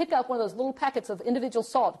and pick up one of those little packets of individual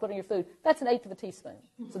salt to put in your food, that's 1/8 of a teaspoon.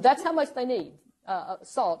 So that's how much they need,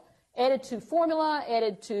 salt, added to formula,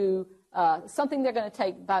 added to something they're going to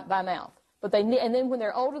take by mouth. But and then when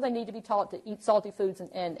they're older, they need to be taught to eat salty foods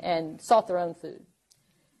and salt their own food.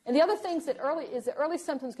 And the other things that early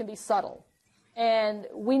symptoms can be subtle. And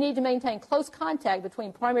we need to maintain close contact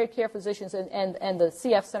between primary care physicians and the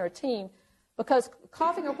CF Center team, because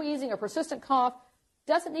coughing or wheezing or persistent cough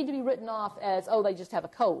doesn't need to be written off as, oh, they just have a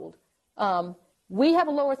cold. We have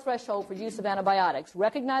a lower threshold for use of antibiotics,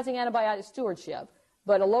 recognizing antibiotic stewardship,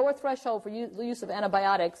 but a lower threshold for use of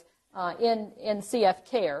antibiotics in CF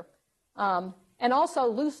care. And also,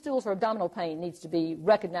 loose stools or abdominal pain needs to be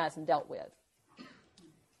recognized and dealt with.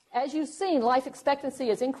 As you've seen, life expectancy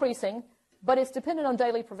is increasing, but it's dependent on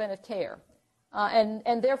daily preventive care.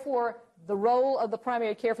 And therefore, the role of the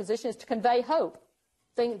primary care physician is to convey hope.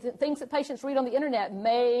 Things that patients read on the internet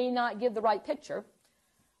may not give the right picture.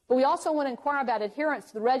 But we also want to inquire about adherence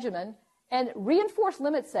to the regimen and reinforce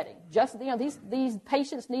limit setting. Just, these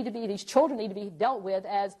patients need to be, these children need to be dealt with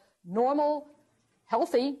as normal,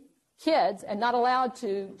 healthy kids and not allowed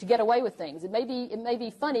to get away with things. It may be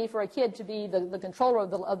funny for a kid to be the controller of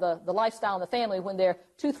the lifestyle in the family when they're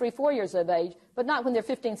 2, 3, 4 years of age, but not when they're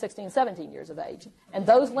 15, 16, 17 years of age. And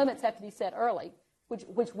those limits have to be set early,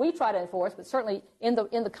 which we try to enforce, but certainly in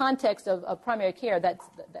the context of primary care,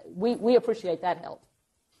 we appreciate that help.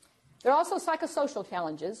 There are also psychosocial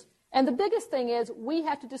challenges. And the biggest thing is we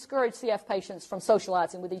have to discourage CF patients from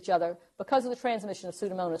socializing with each other because of the transmission of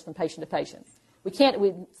Pseudomonas from patient to patient.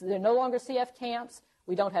 There are no longer CF camps.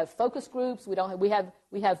 We don't have focus groups. We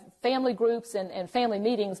have family groups and family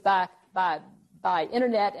meetings by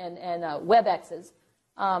internet and WebExes.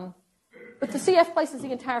 But the CF places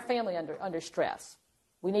the entire family under stress.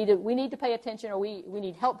 We need to pay attention, or we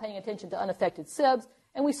need help paying attention to unaffected SIBs,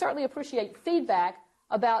 and we certainly appreciate feedback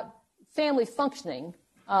about family functioning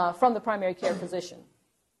from the primary care physician.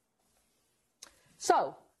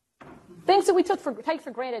 So, things that we take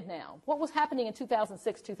for granted now. What was happening in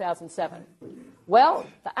 2006, 2007? Well,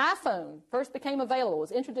 the iPhone first became available,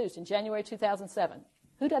 was introduced in January 2007.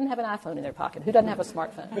 Who doesn't have an iPhone in their pocket? Who doesn't have a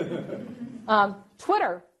smartphone?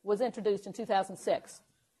 Twitter was introduced in 2006.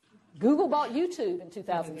 Google bought YouTube in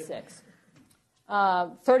 2006.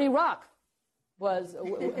 30 Rock was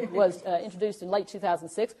introduced in late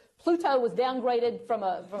 2006. Pluto was downgraded from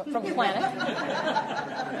a planet.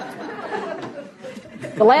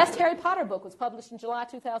 The last Harry Potter book was published in July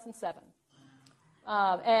 2007.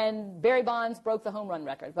 And Barry Bonds broke the home run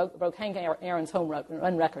record, broke Hank Aaron's home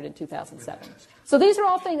run record in 2007. So these are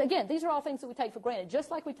all things that we take for granted,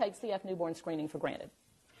 just like we take CF newborn screening for granted.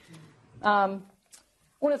 I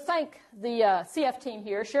want to thank the CF team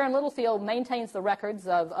here. Sharon Littlefield maintains the records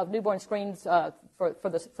of newborn screens for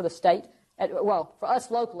the state, for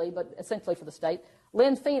us locally, but essentially for the state.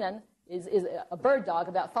 Lynn Feenan is a bird dog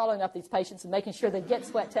about following up these patients and making sure they get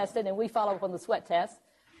sweat tested, and we follow up on the sweat tests.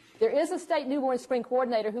 There is a state newborn screen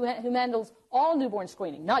coordinator who handles all newborn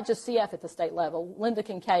screening, not just CF at the state level, Linda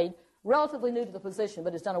Kincaid, relatively new to the position,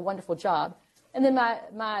 but has done a wonderful job. And then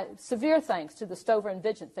my severe thanks to the Stover and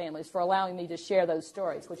Vigent families for allowing me to share those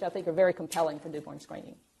stories, which I think are very compelling for newborn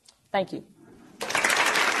screening. Thank you.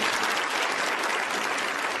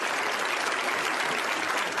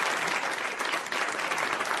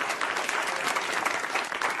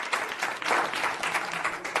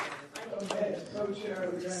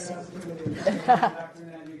 I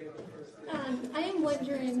am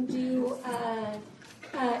wondering, do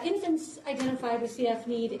infants identified with CF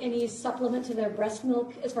need any supplement to their breast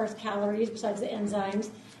milk as far as calories besides the enzymes?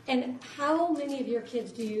 And how many of your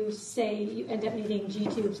kids do you say you end up needing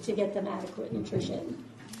G-tubes to get them adequate nutrition?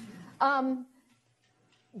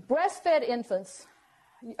 Breastfed infants,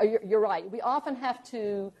 you're right. We often have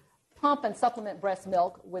to pump and supplement breast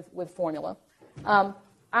milk with formula.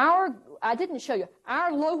 I didn't show you,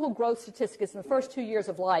 our local growth statistics in the first 2 years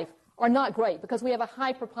of life are not great because we have a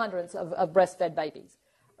high preponderance of breastfed babies.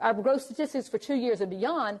 Our growth statistics for 2 years and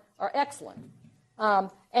beyond are excellent.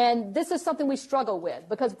 And this is something we struggle with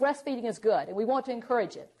because breastfeeding is good and we want to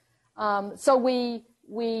encourage it. So we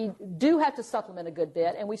do have to supplement a good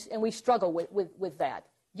bit, and we struggle with that.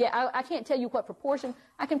 Yeah, I can't tell you what proportion.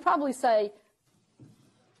 I can probably say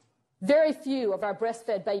very few of our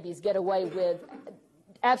breastfed babies get away with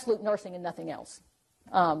absolute nursing and nothing else.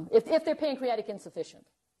 If they're pancreatic insufficient.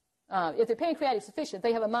 If they're pancreatic sufficient,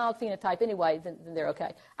 they have a mild phenotype anyway, then they're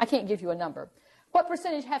okay. I can't give you a number. What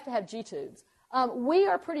percentage have to have G-tubes? We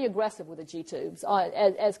are pretty aggressive with the G-tubes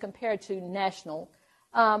as compared to national.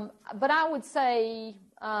 But I would say,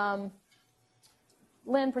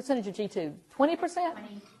 Lynn, percentage of G-tube, 20%?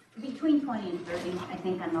 Between 20 and 30, I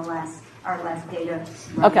think, on our last data.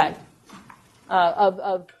 Okay.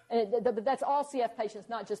 But that's all CF patients,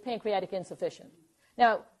 not just pancreatic insufficient.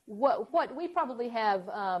 Now, what we probably have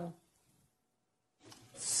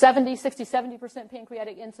 70%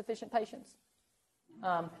 pancreatic insufficient patients,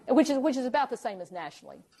 which is about the same as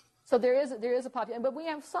nationally. So there is a population, but we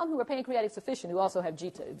have some who are pancreatic sufficient who also have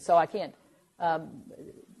G-tubes. So I can't.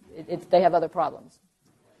 They have other problems.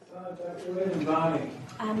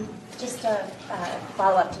 Just a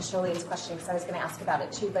follow-up to Shirley's question, because I was going to ask about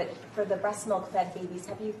it too, but for the breast milk-fed babies,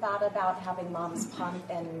 have you thought about having moms pump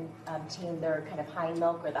and obtain their kind of high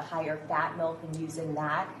milk or the higher fat milk and using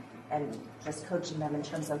that and just coaching them in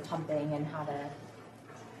terms of pumping and how to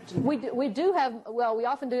do We do have, well, we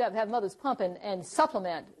often do have mothers pump and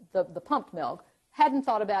supplement the pumped milk. Hadn't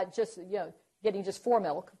thought about just, getting just for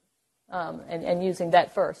milk. And using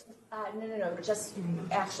that first. No. Just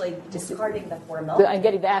actually discarding the for milk. And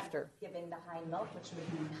getting the after. Giving the high milk, which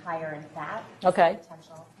would be higher in fat. Okay.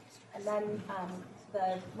 Potential. And then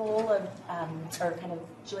the role of, or kind of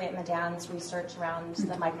Juliette Madan's research around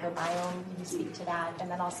the microbiome, can you speak to that? And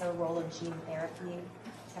then also role of gene therapy,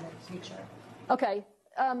 kind of future. Okay.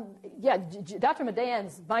 Dr.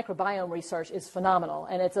 Madan's microbiome research is phenomenal,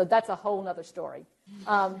 and that's a whole other story.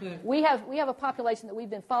 We have a population that we've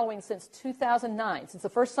been following since 2009, since the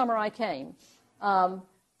first summer I came,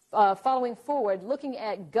 following forward, looking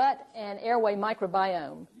at gut and airway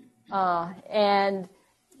microbiome, and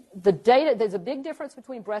the data. There's a big difference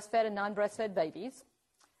between breastfed and non-breastfed babies,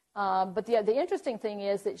 but the interesting thing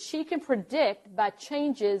is that she can predict by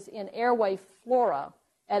changes in airway flora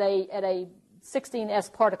at a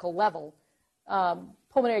 16S particle level,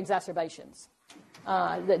 pulmonary exacerbations.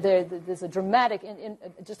 There's a dramatic,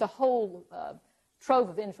 just a whole trove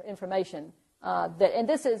of information and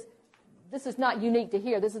this is not unique to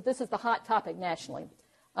here. This is the hot topic nationally.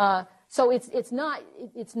 So it's not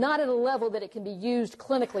at a level that it can be used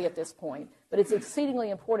clinically at this point, but it's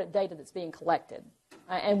exceedingly important data that's being collected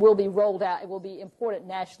and will be rolled out. It will be important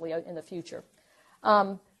nationally in the future.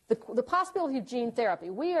 The possibility of gene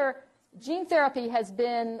therapy. Gene therapy has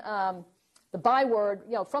been the byword,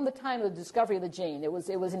 from the time of the discovery of the gene. It was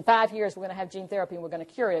in 5 years we're going to have gene therapy and we're going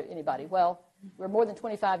to cure anybody. Well, we're more than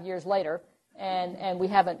 25 years later, and we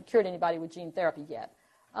haven't cured anybody with gene therapy yet.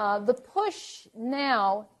 The push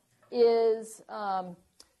now is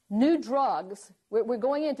new drugs. We're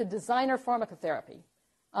going into designer pharmacotherapy,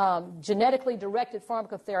 genetically directed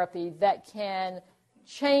pharmacotherapy that can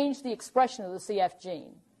change the expression of the CF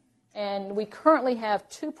gene. And we currently have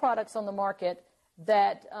 2 products on the market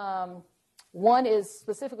that one is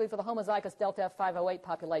specifically for the homozygous delta F508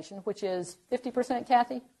 population, which is 50%,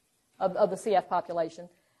 Kathy, of the CF population.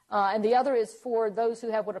 And the other is for those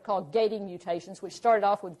who have what are called gating mutations, which started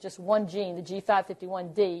off with just one gene, the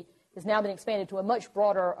G551D, has now been expanded to a much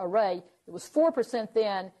broader array. It was 4%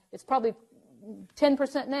 then. It's probably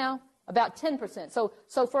 10% now, about 10%.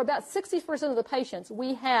 So for about 60% of the patients,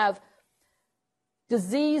 we have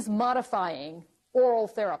disease-modifying oral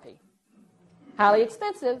therapy. Highly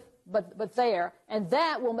expensive, but there. And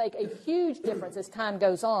that will make a huge difference as time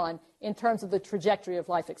goes on in terms of the trajectory of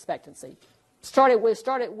life expectancy. Started with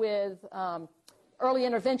early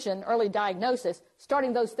intervention, early diagnosis,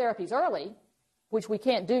 starting those therapies early, which we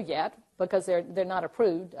can't do yet because they're not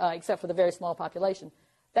approved, except for the very small population.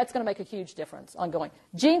 That's going to make a huge difference ongoing.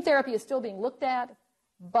 Gene therapy is still being looked at,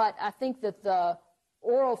 but I think that the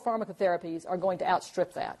oral pharmacotherapies are going to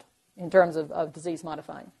outstrip that in terms of disease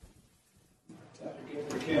modifying.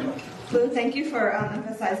 Lou, thank you for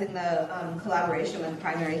emphasizing the collaboration with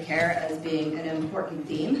primary care as being an important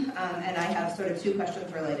theme. And I have sort of two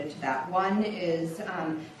questions related to that. One is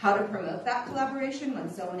how to promote that collaboration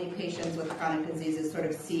when so many patients with chronic diseases sort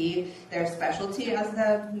of see their specialty as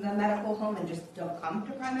the medical home and just don't come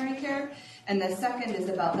to primary care. And the second is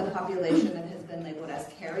about the population that has been labeled as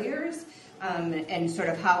carriers. And sort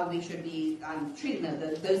of how we should be treating them.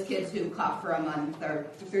 Those kids who cough for a month or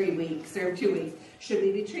 3 weeks or 2 weeks, should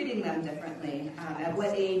we be treating them differently? At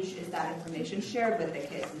what age is that information shared with the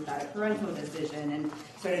kids? Is that a parental decision? And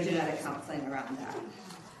sort of genetic counseling around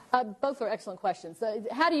that? Both are excellent questions.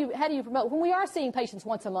 How do you promote? When we are seeing patients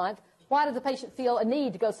once a month, why does the patient feel a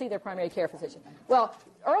need to go see their primary care physician? Well,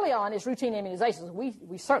 early on is routine immunizations.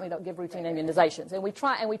 We certainly don't give routine immunizations, and we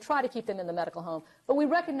try to keep them in the medical home. But we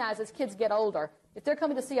recognize as kids get older, if they're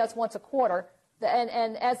coming to see us once a quarter,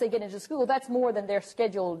 and as they get into school, that's more than their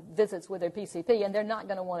scheduled visits with their PCP, and they're not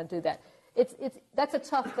going to want to do that. That's a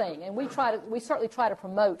tough thing, and we certainly try to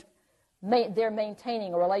promote their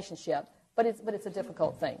maintaining a relationship, but it's a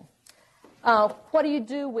difficult thing. What do you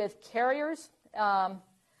do with carriers?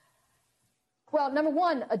 Well, number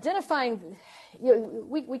one, identifying,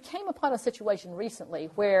 we came upon a situation recently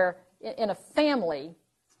where in a family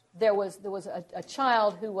there was a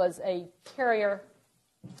child who was a carrier.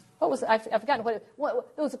 I've forgotten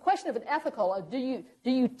what there was a question of an ethical. Do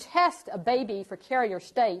you test a baby for carrier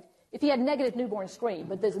state if he had negative newborn screen,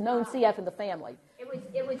 but there's a known CF in the family?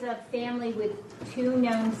 It was a family with 2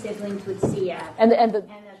 known siblings with CF and a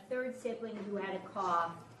third sibling who had a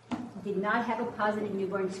cough. Did not have a positive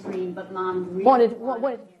newborn screen, but mom really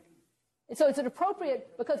wanted. So is it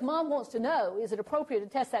appropriate, because mom wants to know, is it appropriate to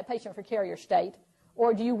test that patient for carrier state?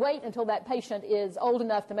 Or do you wait until that patient is old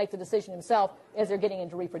enough to make the decision himself as they're getting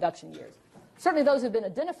into reproduction years? Certainly those who have been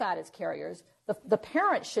identified as carriers, the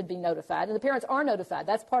parents should be notified, and the parents are notified.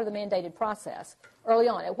 That's part of the mandated process early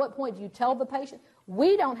on. At what point do you tell the patient?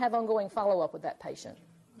 We don't have ongoing follow-up with that patient.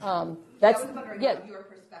 I was wondering about your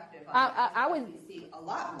perspective on that. I would see a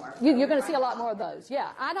lot more. You're going to see a lot more of those.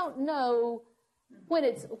 Yeah, I don't know when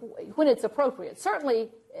it's appropriate. Certainly,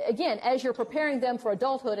 again, as you're preparing them for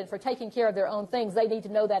adulthood and for taking care of their own things, they need to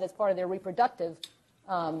know that as part of their reproductive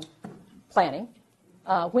planning.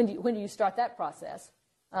 When do you start that process?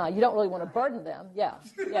 You don't really want to burden them. Yeah.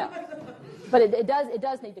 But it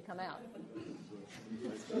does need to come out.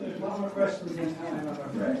 So there's one more question in time, I'm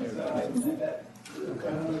afraid.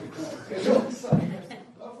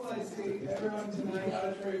 Hopefully I see everyone tonight,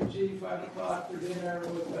 Auditorium G, 5 o'clock for dinner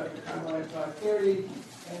with Dr. Conroy at 5:30.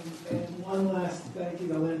 And one last thank you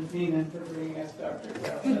to Lynn Feenan for bringing us Dr.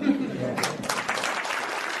 Guill.